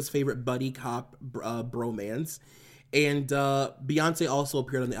America's favorite buddy cop bromance. And Beyonce also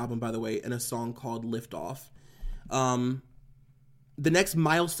appeared on the album, by the way, in a song called Lift Off. The next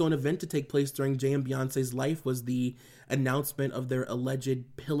milestone event to take place during Jay and Beyonce's life was the announcement of their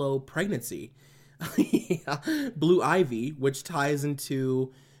alleged pillow pregnancy. Blue Ivy, which ties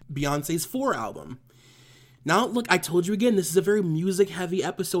into Beyonce's 4 album. Now, look, I told you again, this is a very music-heavy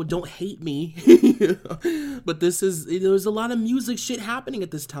episode. Don't hate me. But there's a lot of music shit happening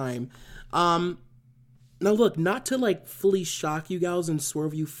at this time. Now, look, not to, like, fully shock you guys and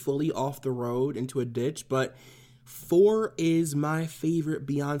swerve you fully off the road into a ditch, but 4 is my favorite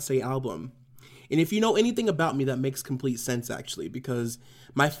Beyonce album. And if you know anything about me, that makes complete sense, actually, because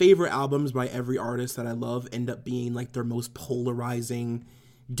my favorite albums by every artist that I love end up being, like, their most polarizing,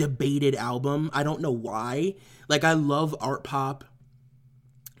 debated album. I don't know why. Like, I love Art Pop.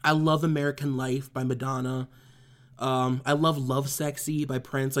 I love American Life by Madonna. I love Love Sexy by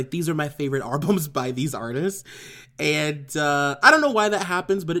Prince. Like, these are my favorite albums by these artists. And I don't know why that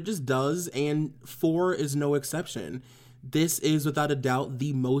happens, but it just does. And 4 is no exception. This is, without a doubt,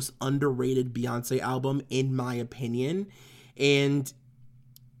 the most underrated Beyonce album, in my opinion. And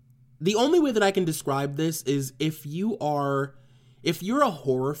the only way that I can describe this is if you're a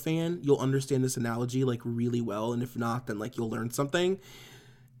horror fan, you'll understand this analogy, like, really well. And if not, then, like, you'll learn something.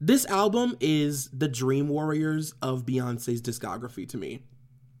 This album is the Dream Warriors of Beyonce's discography to me.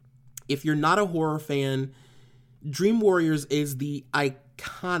 If you're not a horror fan, Dream Warriors is the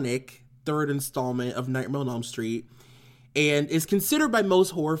iconic 3rd installment of Nightmare on Elm Street, and is considered by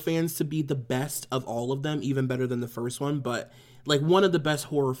most horror fans to be the best of all of them, even better than the first one, but, like, one of the best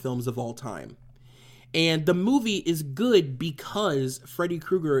horror films of all time. And the movie is good because Freddy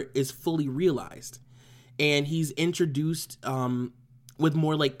Krueger is fully realized, and he's introduced with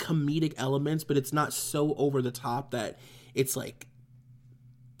more, like, comedic elements, but it's not so over the top that it's, like,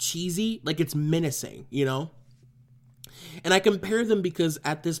 cheesy. Like, it's menacing, you know? And I compare them because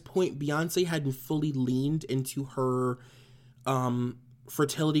at this point, Beyonce hadn't fully leaned into her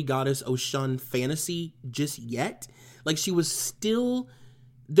fertility goddess Oshun fantasy just yet. Like, she was still...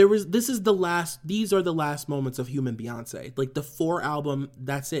 these are the last moments of human Beyonce. Like, the 4 album,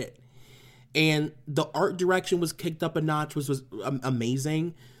 that's it. And the art direction was kicked up a notch, was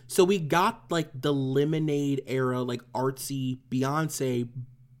amazing. So we got, like, the Lemonade era, like, artsy Beyonce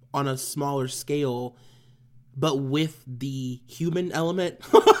on a smaller scale, but with the human element.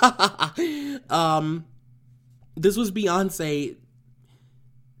 This was Beyonce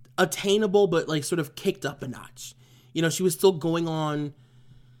attainable, but, like, sort of kicked up a notch. You know, she was still going on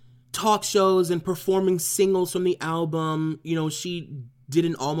talk shows and performing singles from the album. You know, she did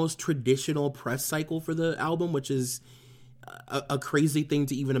an almost traditional press cycle for the album, which is a crazy thing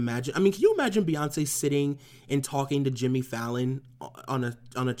to even imagine. I mean, can you imagine Beyonce sitting and talking to Jimmy Fallon on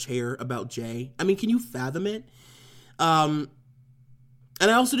a chair about Jay? I mean, can you fathom it? And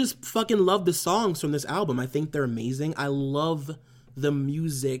I also just fucking love the songs from this album. I think they're amazing. I love the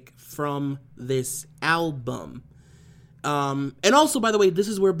music from this album. And also, by the way, this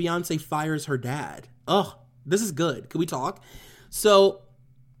is where Beyonce fires her dad. Ugh, this is good. Can we talk? So,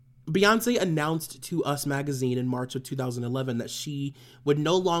 Beyonce announced to Us Magazine in March of 2011 that she would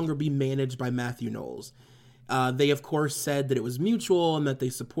no longer be managed by Matthew Knowles. They, of course, said that it was mutual and that they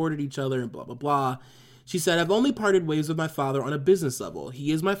supported each other and blah, blah, blah. She said, "I've only parted ways with my father on a business level.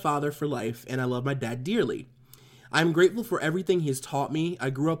 He is my father for life, and I love my dad dearly. I'm grateful for everything he has taught me. I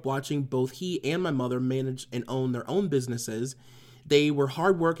grew up watching both he and my mother manage and own their own businesses. They were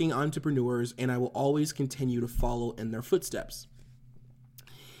hardworking entrepreneurs, and I will always continue to follow in their footsteps."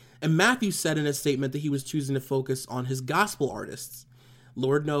 And Matthew said in a statement that he was choosing to focus on his gospel artists.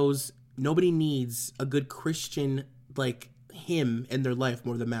 Lord knows nobody needs a good Christian like him in their life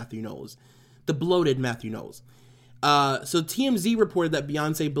more than Matthew Knowles. The bloated Matthew Knowles. So TMZ reported that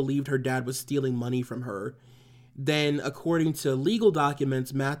Beyonce believed her dad was stealing money from her. Then, according to legal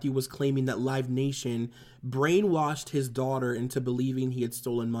documents, Matthew was claiming that Live Nation brainwashed his daughter into believing he had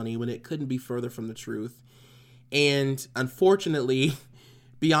stolen money when it couldn't be further from the truth. And unfortunately,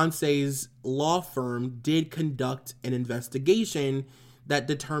 Beyonce's law firm did conduct an investigation that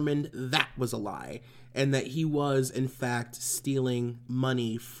determined that was a lie and that he was, in fact, stealing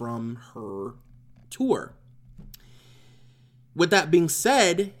money from her tour. With that being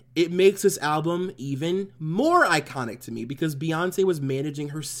said, it makes this album even more iconic to me because Beyonce was managing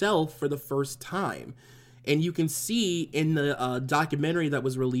herself for the first time. And you can see in the documentary that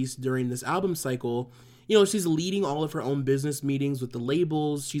was released during this album cycle, you know, she's leading all of her own business meetings with the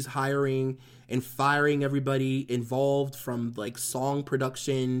labels. She's hiring and firing everybody involved, from like song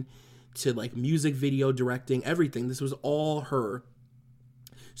production to like music video directing, everything. This was all her.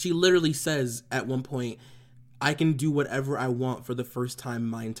 She literally says at one point, I can do whatever I want for the first time in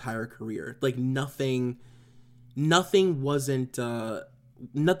my entire career. Like nothing wasn't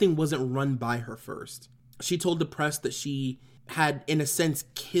run by her first. She told the press that she had, in a sense,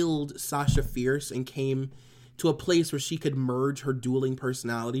 killed Sasha Fierce and came to a place where she could merge her dueling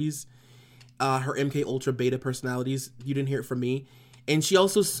personalities, her MK Ultra beta personalities. You didn't hear it from me. And she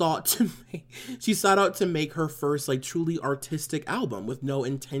also sought out to make her first like truly artistic album with no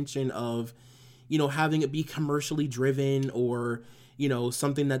intention of, you know, having it be commercially driven or, you know,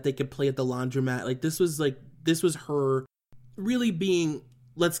 something that they could play at the laundromat. Like this was her really being,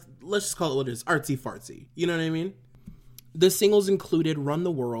 let's just call it what it is, artsy fartsy. You know what I mean? The singles included Run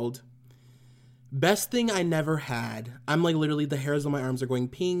the World, Best Thing I Never Had. I'm like literally the hairs on my arms are going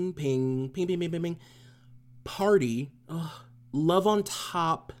ping, ping, ping, ping, ping, ping, ping. Party, Love on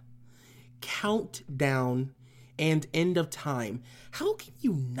Top, Countdown, and End of Time. How can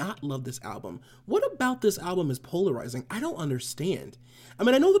you not love this album? What about this album is polarizing? I don't understand. I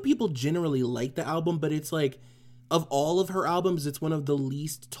mean, I know that people generally like the album, but it's like, of all of her albums, it's one of the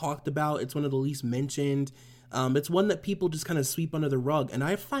least talked about. It's one of the least mentioned. It's one that people just kind of sweep under the rug. And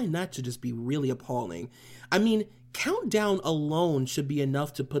I find that to just be really appalling. I mean, Countdown alone should be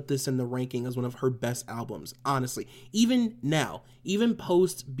enough to put this in the ranking as one of her best albums, honestly. Even now, even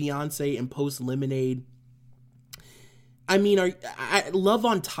post Beyonce and post Lemonade. I mean, Love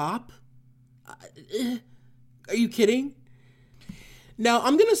on Top? Are you kidding? Now,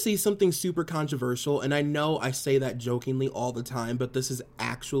 I'm going to say something super controversial, and I know I say that jokingly all the time, but this is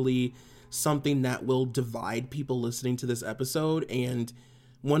actually something that will divide people listening to this episode, and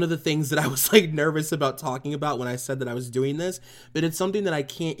one of the things that I was like nervous about talking about when I said that I was doing this, but it's something that I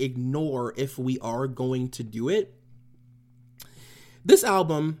can't ignore if we are going to do it. This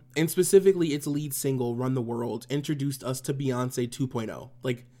album, and specifically its lead single, Run the World, introduced us to Beyonce 2.0,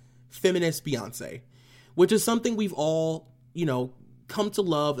 like feminist Beyonce, which is something we've all, you know, come to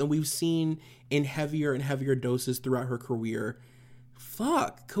love and we've seen in heavier and heavier doses throughout her career.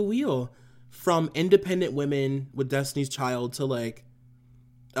 Khalil. From independent women with Destiny's Child to like,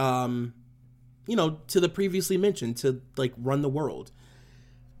 you know, to the previously mentioned, to like Run the World,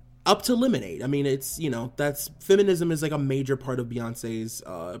 up to Lemonade. I mean, it's, you know, that's, feminism is like a major part of Beyonce's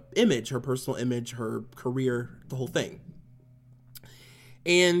image, her personal image, her career, the whole thing.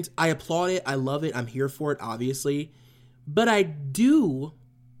 And I applaud it. I love it. I'm here for it, obviously. But I do,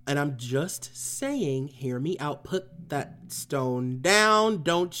 and I'm just saying, hear me out, put that stone down.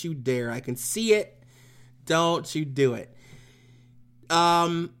 Don't you dare. I can see it. Don't you do it.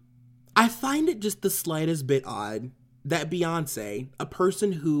 I find it just the slightest bit odd that Beyonce, a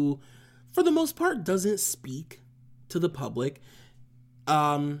person who, for the most part, doesn't speak to the public,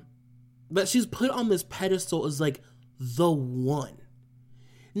 that she's put on this pedestal as like the one.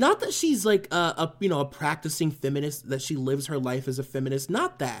 Not that she's like a practicing feminist, that she lives her life as a feminist.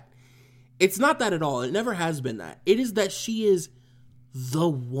 Not that. It's not that at all. It never has been that. It is that she is the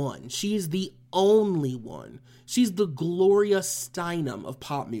one. She is the only one. She's the Gloria Steinem of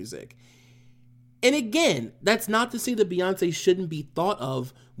pop music. And again, that's not to say that Beyonce shouldn't be thought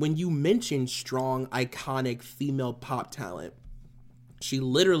of when you mention strong, iconic female pop talent. She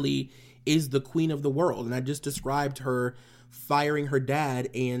literally is the queen of the world. And I just described her firing her dad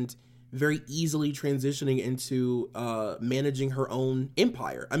and very easily transitioning into managing her own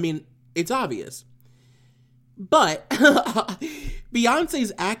empire. I mean, it's obvious. But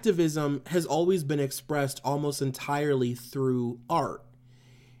Beyonce's activism has always been expressed almost entirely through art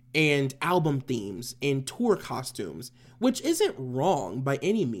and album themes and tour costumes, which isn't wrong by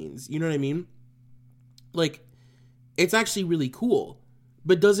any means. You know what I mean? Like, it's actually really cool.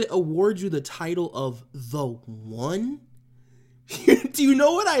 But does it award you the title of the one? Do you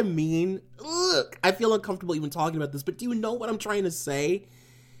know what I mean? Look, I feel uncomfortable even talking about this, but do you know what I'm trying to say?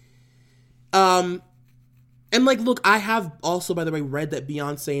 And like, look, I have also, by the way, read that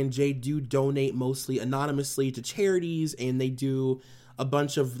Beyonce and Jay do donate mostly anonymously to charities, and they do a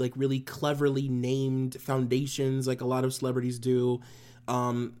bunch of like really cleverly named foundations, like a lot of celebrities do.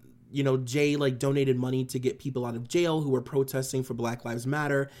 You know, Jay like donated money to get people out of jail who were protesting for Black Lives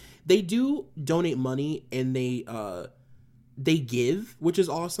Matter. They do donate money, and they give, which is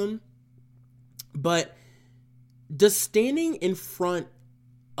awesome. But does standing in front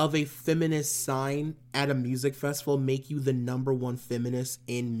of a feminist sign at a music festival make you the number one feminist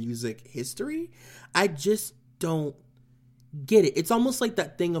in music history? I just don't get it. It's almost like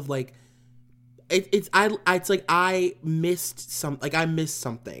that thing of like, it's like I missed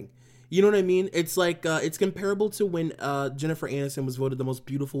something. You know what I mean? It's like, it's comparable to when Jennifer Aniston was voted the most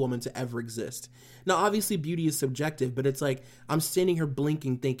beautiful woman to ever exist. Now, obviously, beauty is subjective, but it's like, I'm standing here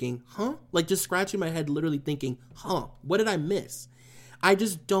blinking thinking, huh? Like, just scratching my head, literally thinking, huh? What did I miss? I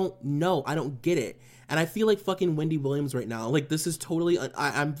just don't know. I don't get it. And I feel like fucking Wendy Williams right now. Like, this is totally,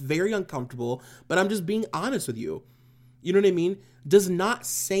 I'm very uncomfortable, but I'm just being honest with you. You know what I mean? Does not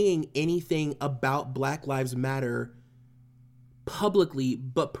saying anything about Black Lives Matter publicly,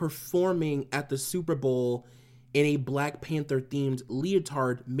 but performing at the Super Bowl in a Black Panther themed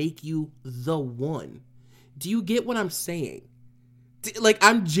leotard make you the one? Do you get what I'm saying? Like,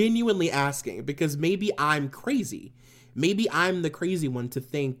 I'm genuinely asking, because maybe I'm crazy. Maybe I'm the crazy one to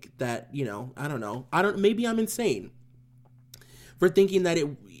think that, you know, I don't know. Maybe I'm insane for thinking that it,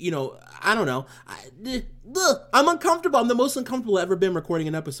 you know, I don't know. I'm uncomfortable. I'm the most uncomfortable I've ever been recording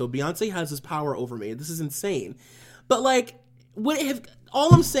an episode. Beyonce has this power over me. This is insane. But like,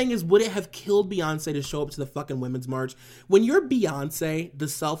 all I'm saying is, would it have killed Beyonce to show up to the fucking Women's March? When you're Beyonce, the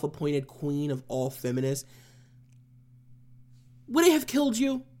self-appointed queen of all feminists, would it have killed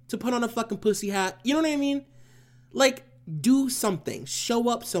you to put on a fucking pussy hat? You know what I mean? Like, do something. Show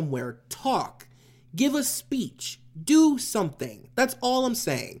up somewhere. Talk. Give a speech. Do something. That's all I'm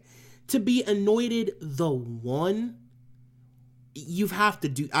saying. To be anointed the one, you have to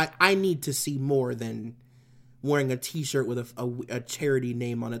do... I need to see more than wearing a t-shirt with a charity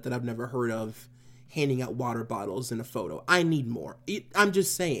name on it that I've never heard of, handing out water bottles in a photo. I need more. I'm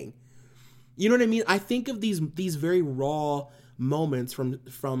just saying. You know what I mean? I think of these very raw moments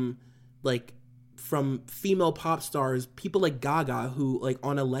from female pop stars, people like Gaga, who, like,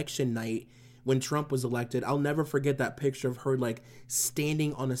 on election night when Trump was elected, I'll never forget that picture of her, like,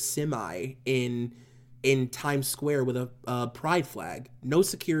 standing on a semi in Times Square with a pride flag. No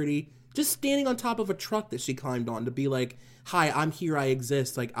security, just standing on top of a truck that she climbed on to be like, hi, I'm here, I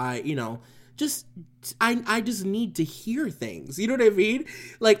exist. Like, I just need to hear things. You know what I mean?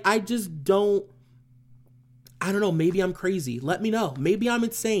 Like, I don't know, maybe I'm crazy. Let me know. Maybe I'm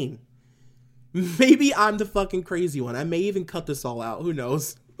insane. Maybe I'm the fucking crazy one. I may even cut this all out. Who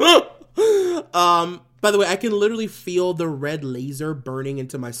knows? By the way, I can literally feel the red laser burning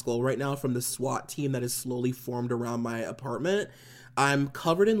into my skull right now from the SWAT team that is slowly formed around my apartment. I'm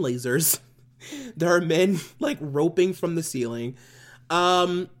covered in lasers. There are men, like, roping from the ceiling.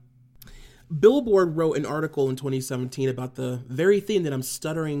 Billboard wrote an article in 2017 about the very thing that I'm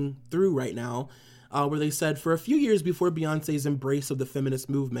stuttering through right now, where they said, for a few years before Beyonce's embrace of the feminist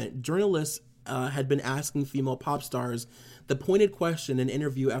movement, journalists had been asking female pop stars the pointed question in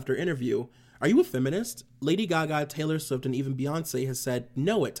interview after interview, are you a feminist? Lady Gaga, Taylor Swift, and even Beyonce has said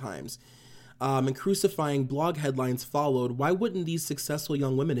no at times. And crucifying blog headlines followed. Why wouldn't these successful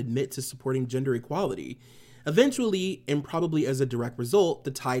young women admit to supporting gender equality? Eventually, and probably as a direct result, the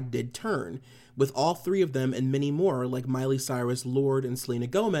tide did turn, with all three of them and many more, like Miley Cyrus, Lorde, and Selena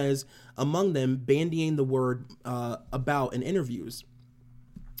Gomez, among them bandying the word about in interviews.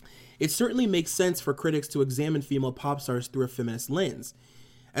 It certainly makes sense for critics to examine female pop stars through a feminist lens.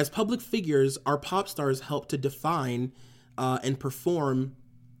 As public figures, our pop stars help to define and perform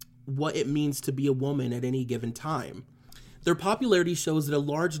what it means to be a woman at any given time. Their popularity shows that a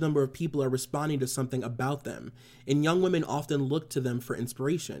large number of people are responding to something about them, and young women often look to them for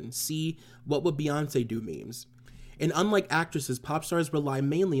inspiration. See What Would Beyonce Do memes. And unlike actresses, pop stars rely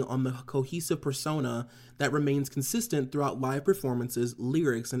mainly on the cohesive persona that remains consistent throughout live performances,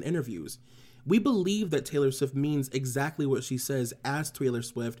 lyrics, and interviews. We believe that Taylor Swift means exactly what she says as Taylor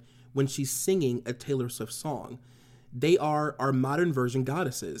Swift when she's singing a Taylor Swift song. They are our modern version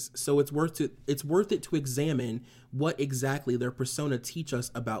goddesses, so it's worth it to examine what exactly their persona teach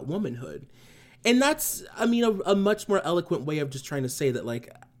us about womanhood. And that's, I mean, a much more eloquent way of just trying to say that,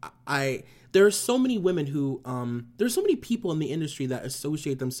 like, there are so many women who, there's so many people in the industry that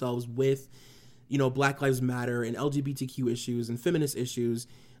associate themselves with, you know, Black Lives Matter and LGBTQ issues and feminist issues,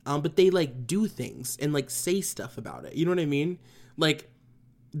 but they, like, do things and, like, say stuff about it. You know what I mean? Like,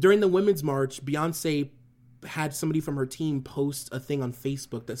 during the Women's March, Beyonce had somebody from her team post a thing on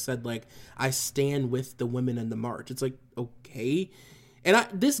Facebook that said, like, I stand with the women in the march. It's like, okay. And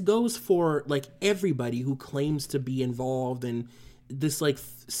this goes for, like, everybody who claims to be involved in this, like,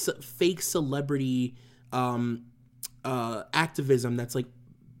 fake celebrity activism that's, like,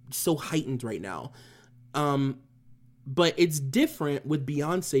 so heightened right now. But it's different with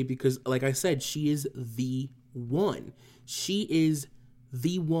Beyonce because, like I said, she is the one. She is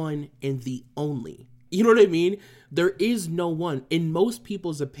the one and the only. You know what I mean? There is no one. In most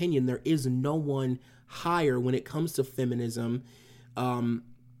people's opinion, there is no one higher when it comes to feminism than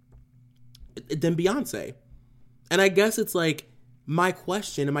Beyonce. And I guess it's like, my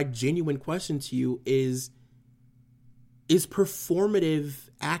question and my genuine question to you is performative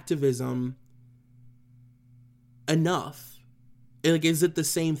activism enough? Like, is it the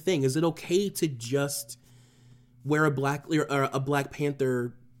same thing? Is it okay to just wear a Black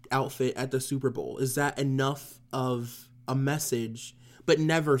Panther outfit at the Super Bowl? Is that enough of a message but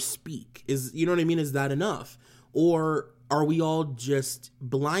never speak? You know what I mean? Is that enough? Or are we all just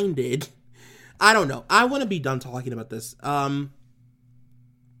blinded? I don't know. I want to be done talking about this. And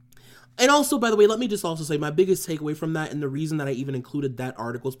also, by the way, let me just also say my biggest takeaway from that, and the reason that I even included that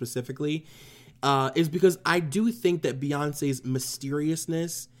article specifically, is because I do think that Beyonce's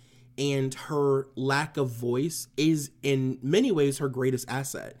mysteriousness and her lack of voice is in many ways her greatest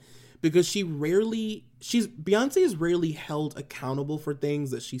asset, because Beyonce is rarely held accountable for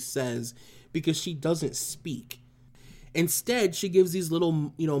things that she says because she doesn't speak. Instead, she gives these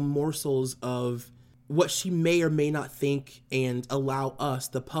little, morsels of what she may or may not think and allow us,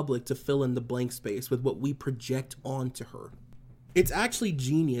 the public, to fill in the blank space with what we project onto her. It's actually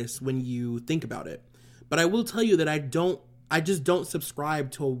genius when you think about it. But I will tell you that I just don't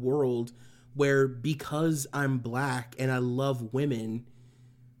subscribe to a world where, because I'm Black and I love women,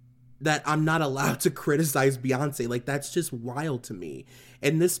 that I'm not allowed to criticize Beyonce. Like, that's just wild to me.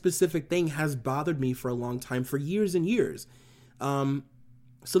 And this specific thing has bothered me for a long time, for years and years.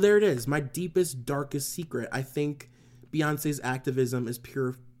 So there it is, my deepest, darkest secret. I think Beyonce's activism is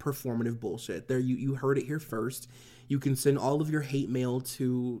pure performative bullshit. There, you heard it here first. You can send all of your hate mail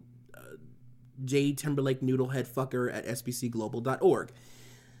to J. Timberlake Noodlehead Fucker at sbcglobal.org.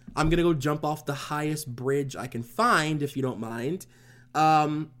 I'm going to go jump off the highest bridge I can find, if you don't mind.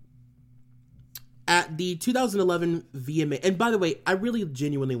 At the 2011 VMA, and by the way, I really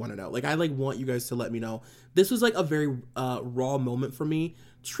genuinely want to know, I want you guys to let me know. This was a very raw moment for me.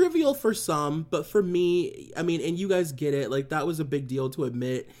 Trivial for some, but for me, I mean, and you guys get it, that was a big deal to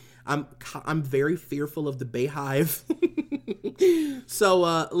admit. I'm very fearful of the Bayhive.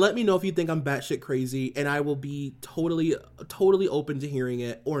 So let me know if you think I'm batshit crazy, and I will be totally open to hearing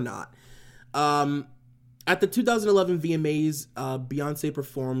it or not. At the 2011 VMAs, Beyonce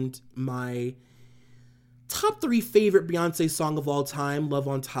performed my top 3 favorite Beyonce song of all time, Love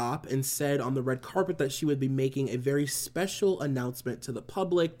on Top, and said on the red carpet that she would be making a very special announcement to the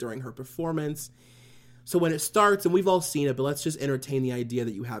public during her performance. So when it starts, and we've all seen it, but let's just entertain the idea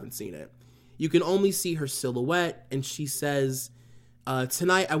that you haven't seen it. You can only see her silhouette, and she says,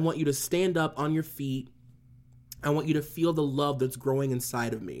 tonight I want you to stand up on your feet. I want you to feel the love that's growing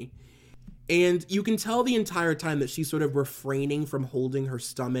inside of me. And you can tell the entire time that she's sort of refraining from holding her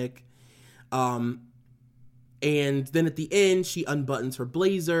stomach. And then at the end, she unbuttons her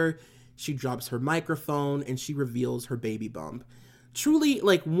blazer, she drops her microphone, and she reveals her baby bump. Truly,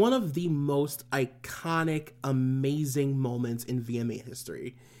 one of the most iconic, amazing moments in VMA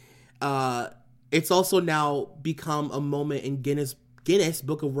history. It's also now become a moment in Guinness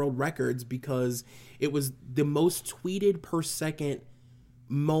Book of World Records because it was the most tweeted per second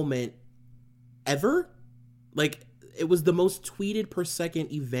moment ever. It was the most tweeted per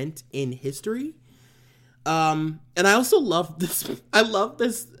second event in history. And I also love this. I love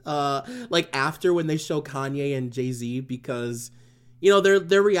this, after when they show Kanye and Jay-Z, because,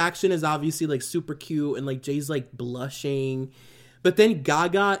 their reaction is obviously, super cute, and, Jay's, blushing. But then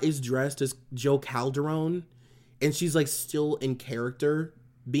Gaga is dressed as Joe Calderone, and she's, still in character,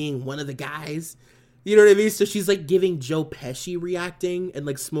 being one of the guys. You know what I mean? So she's, giving Joe Pesci reacting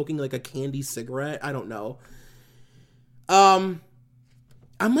and, smoking, a candy cigarette. I don't know.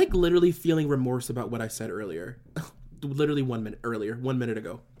 I'm literally feeling remorse about what I said earlier. Literally 1 minute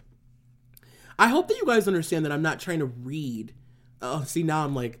ago. I hope that you guys understand that I'm not trying to read. Oh, see, now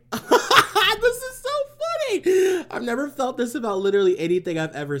I'm this is so funny. I've never felt this about literally anything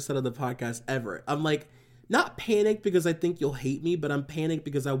I've ever said on the podcast ever. I'm not panicked because I think you'll hate me, but I'm panicked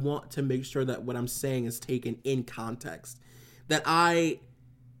because I want to make sure that what I'm saying is taken in context. That I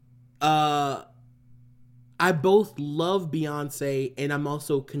both love Beyonce and I'm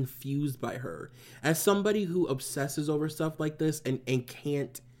also confused by her. As somebody who obsesses over stuff like this and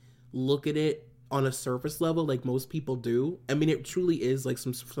can't look at it on a surface level like most people do. I mean, it truly is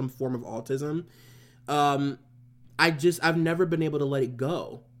some form of autism. I've never been able to let it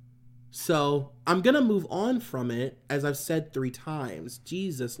go. So I'm going to move on from it, as I've said 3 times.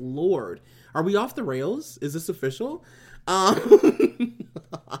 Jesus Lord. Are we off the rails? Is this official?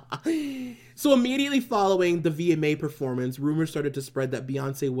 So immediately following the VMA performance, rumors started to spread that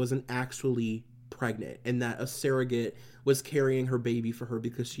Beyonce wasn't actually pregnant and that a surrogate was carrying her baby for her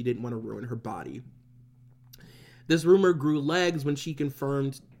because she didn't want to ruin her body. This rumor grew legs when she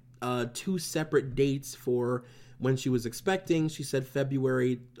confirmed 2 separate dates for when she was expecting. She said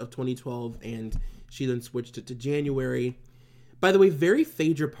February of 2012, and she then switched it to January. By the way, very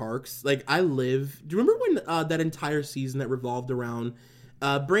Phaedra Parks. Like, do you remember when that entire season that revolved around,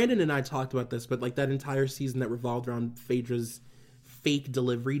 Brandon and I talked about this, but like that entire season that revolved around Phaedra's fake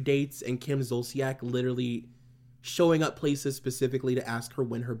delivery dates and Kim Zolciak literally showing up places specifically to ask her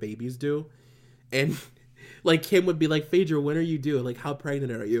when her baby's due. And like Kim would be like, Phaedra, when are you due? Like, how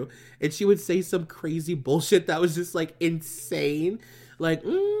pregnant are you? And she would say some crazy bullshit that was just like insane. Like,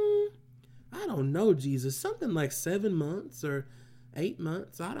 I don't know, Jesus. Something like 7 months or 8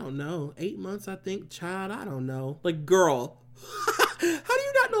 months. I don't know. 8 months, I think. Child, I don't know. Like, girl, how do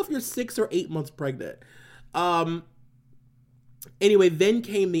you not know if you're 6 or 8 months pregnant? Anyway, then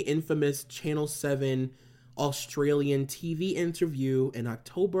came the infamous Channel 7 Australian TV interview in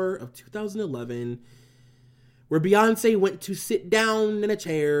October of 2011, where Beyonce went to sit down in a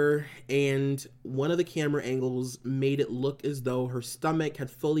chair, and one of the camera angles made it look as though her stomach had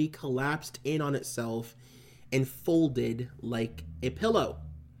fully collapsed in on itself and folded like a pillow.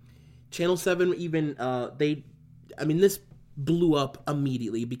 Channel 7 even, this blew up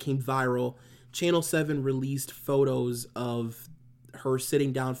immediately, became viral. Channel 7 released photos of her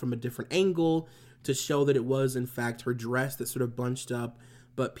sitting down from a different angle to show that it was, in fact, her dress that sort of bunched up,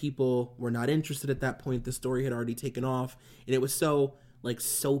 but people were not interested at that point. The story had already taken off, and it was so, like,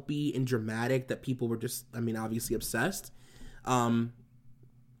 soapy and dramatic that people were just, obviously obsessed. And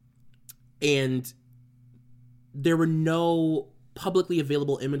there were no publicly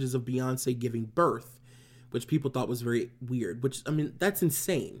available images of Beyonce giving birth, which people thought was very weird, which, that's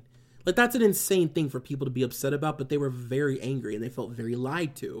insane. Like, that's an insane thing for people to be upset about, but they were very angry and they felt very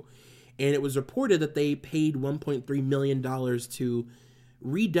lied to. And it was reported that they paid $1.3 million to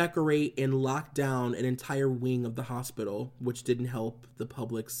redecorate and lock down an entire wing of the hospital, which didn't help the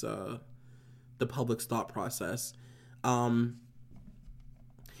public's thought process. And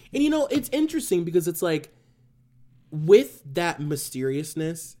it's interesting because it's like, with that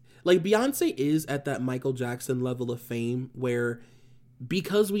mysteriousness, like Beyonce is at that Michael Jackson level of fame where,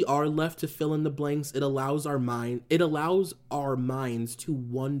 because we are left to fill in the blanks, it allows our minds to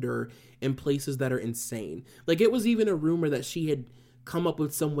wander in places that are insane. Like, it was even a rumor that she had come up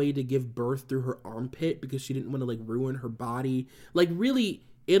with some way to give birth through her armpit because she didn't want to, like, ruin her body. Like, really,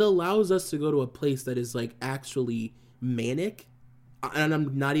 it allows us to go to a place that is, like, actually manic. And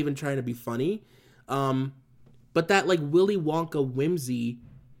I'm not even trying to be funny. But that, like, Willy Wonka whimsy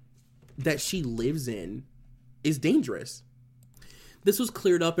that she lives in is dangerous. This was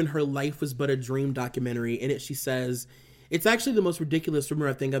cleared up in her Life Was But a Dream documentary. In it, she says, "It's actually the most ridiculous rumor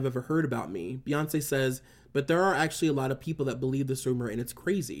I think I've ever heard about me." Beyonce says, "But there are actually a lot of people that believe this rumor, and it's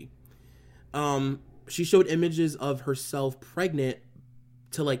crazy." She showed images of herself pregnant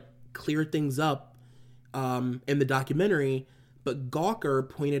to, like, clear things up in the documentary. But Gawker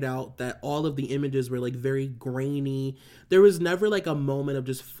pointed out that all of the images were, like, very grainy. There was never, like, a moment of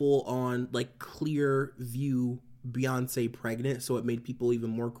just full on, like, clear view Beyonce pregnant, so it made people even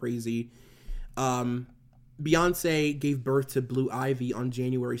more crazy. Beyonce gave birth to Blue Ivy on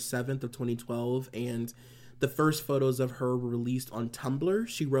January 7th of 2012, and the first photos of her were released on Tumblr.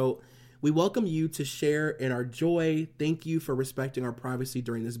 She wrote, "We welcome you to share in our joy. Thank you for respecting our privacy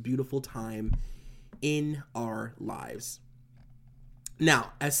during this beautiful time in our lives."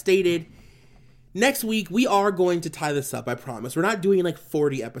 Now, as stated, next week we are going to tie this up, I promise. We're not doing like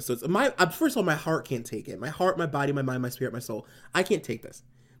 40 episodes. First of all, my heart can't take it. My heart, my body, my mind, my spirit, my soul. I can't take this.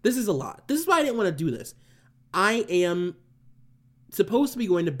 This is a lot. This is why I didn't want to do this. I am supposed to be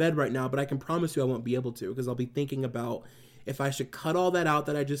going to bed right now, but I can promise you I won't be able to, because I'll be thinking about if I should cut all that out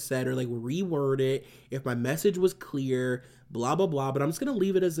that I just said or like reword it, if my message was clear, blah, blah, blah. But I'm just going to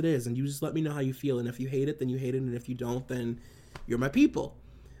leave it as it is, and you just let me know how you feel. And if you hate it, then you hate it. And if you don't, then you're my people.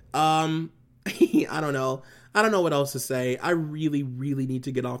 I don't know. I don't know what else to say. I really, really need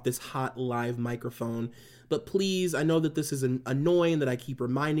to get off this hot live microphone. But please, I know that this is annoying that I keep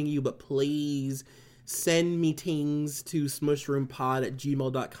reminding you, but please send me things to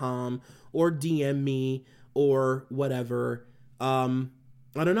smushroompod@gmail.com or DM me or whatever. I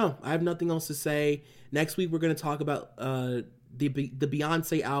don't know. I have nothing else to say. Next week, we're going to talk about the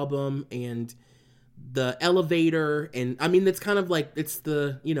Beyonce album and the elevator, and it's kind of like it's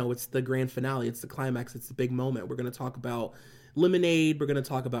the grand finale, it's the climax, it's the big moment. We're going to talk about Lemonade. We're going to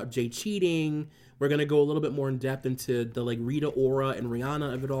talk about Jay cheating. We're going to go a little bit more in depth into the like Rita Ora and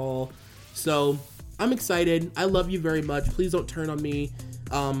Rihanna of it all. So I'm excited. I love you very much. Please don't turn on me.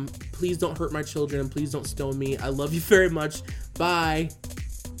 Please don't hurt my children. Please don't stone me. I love you very much. Bye.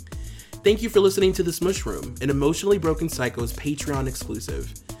 Thank you for listening to The Smush Room, an Emotionally Broken Psycho's Patreon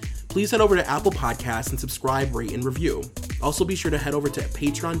exclusive. Please head over to Apple Podcasts and subscribe, rate, and review. Also be sure to head over to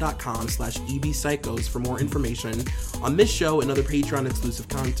patreon.com/ebpsychos for more information on this show and other Patreon exclusive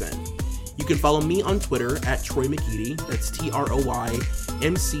content. You can follow me on Twitter at Troy McEady, that's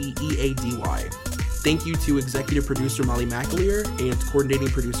TroyMceady. Thank you to executive producer Molly McAleer and coordinating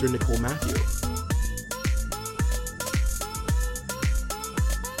producer Nicole Matthew.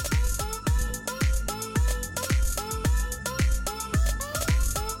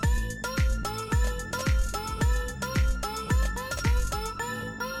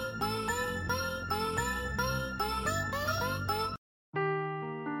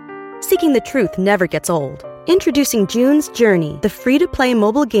 Seeking the truth never gets old. Introducing June's Journey, the free-to-play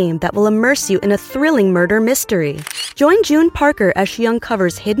mobile game that will immerse you in a thrilling murder mystery. Join June Parker as she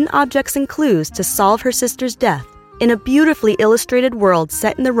uncovers hidden objects and clues to solve her sister's death in a beautifully illustrated world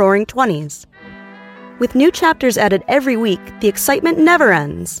set in the Roaring '20s. With new chapters added every week, the excitement never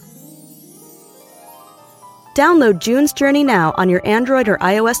ends. Download June's Journey now on your Android or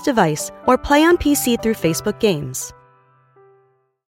iOS device, or play on PC through Facebook Games.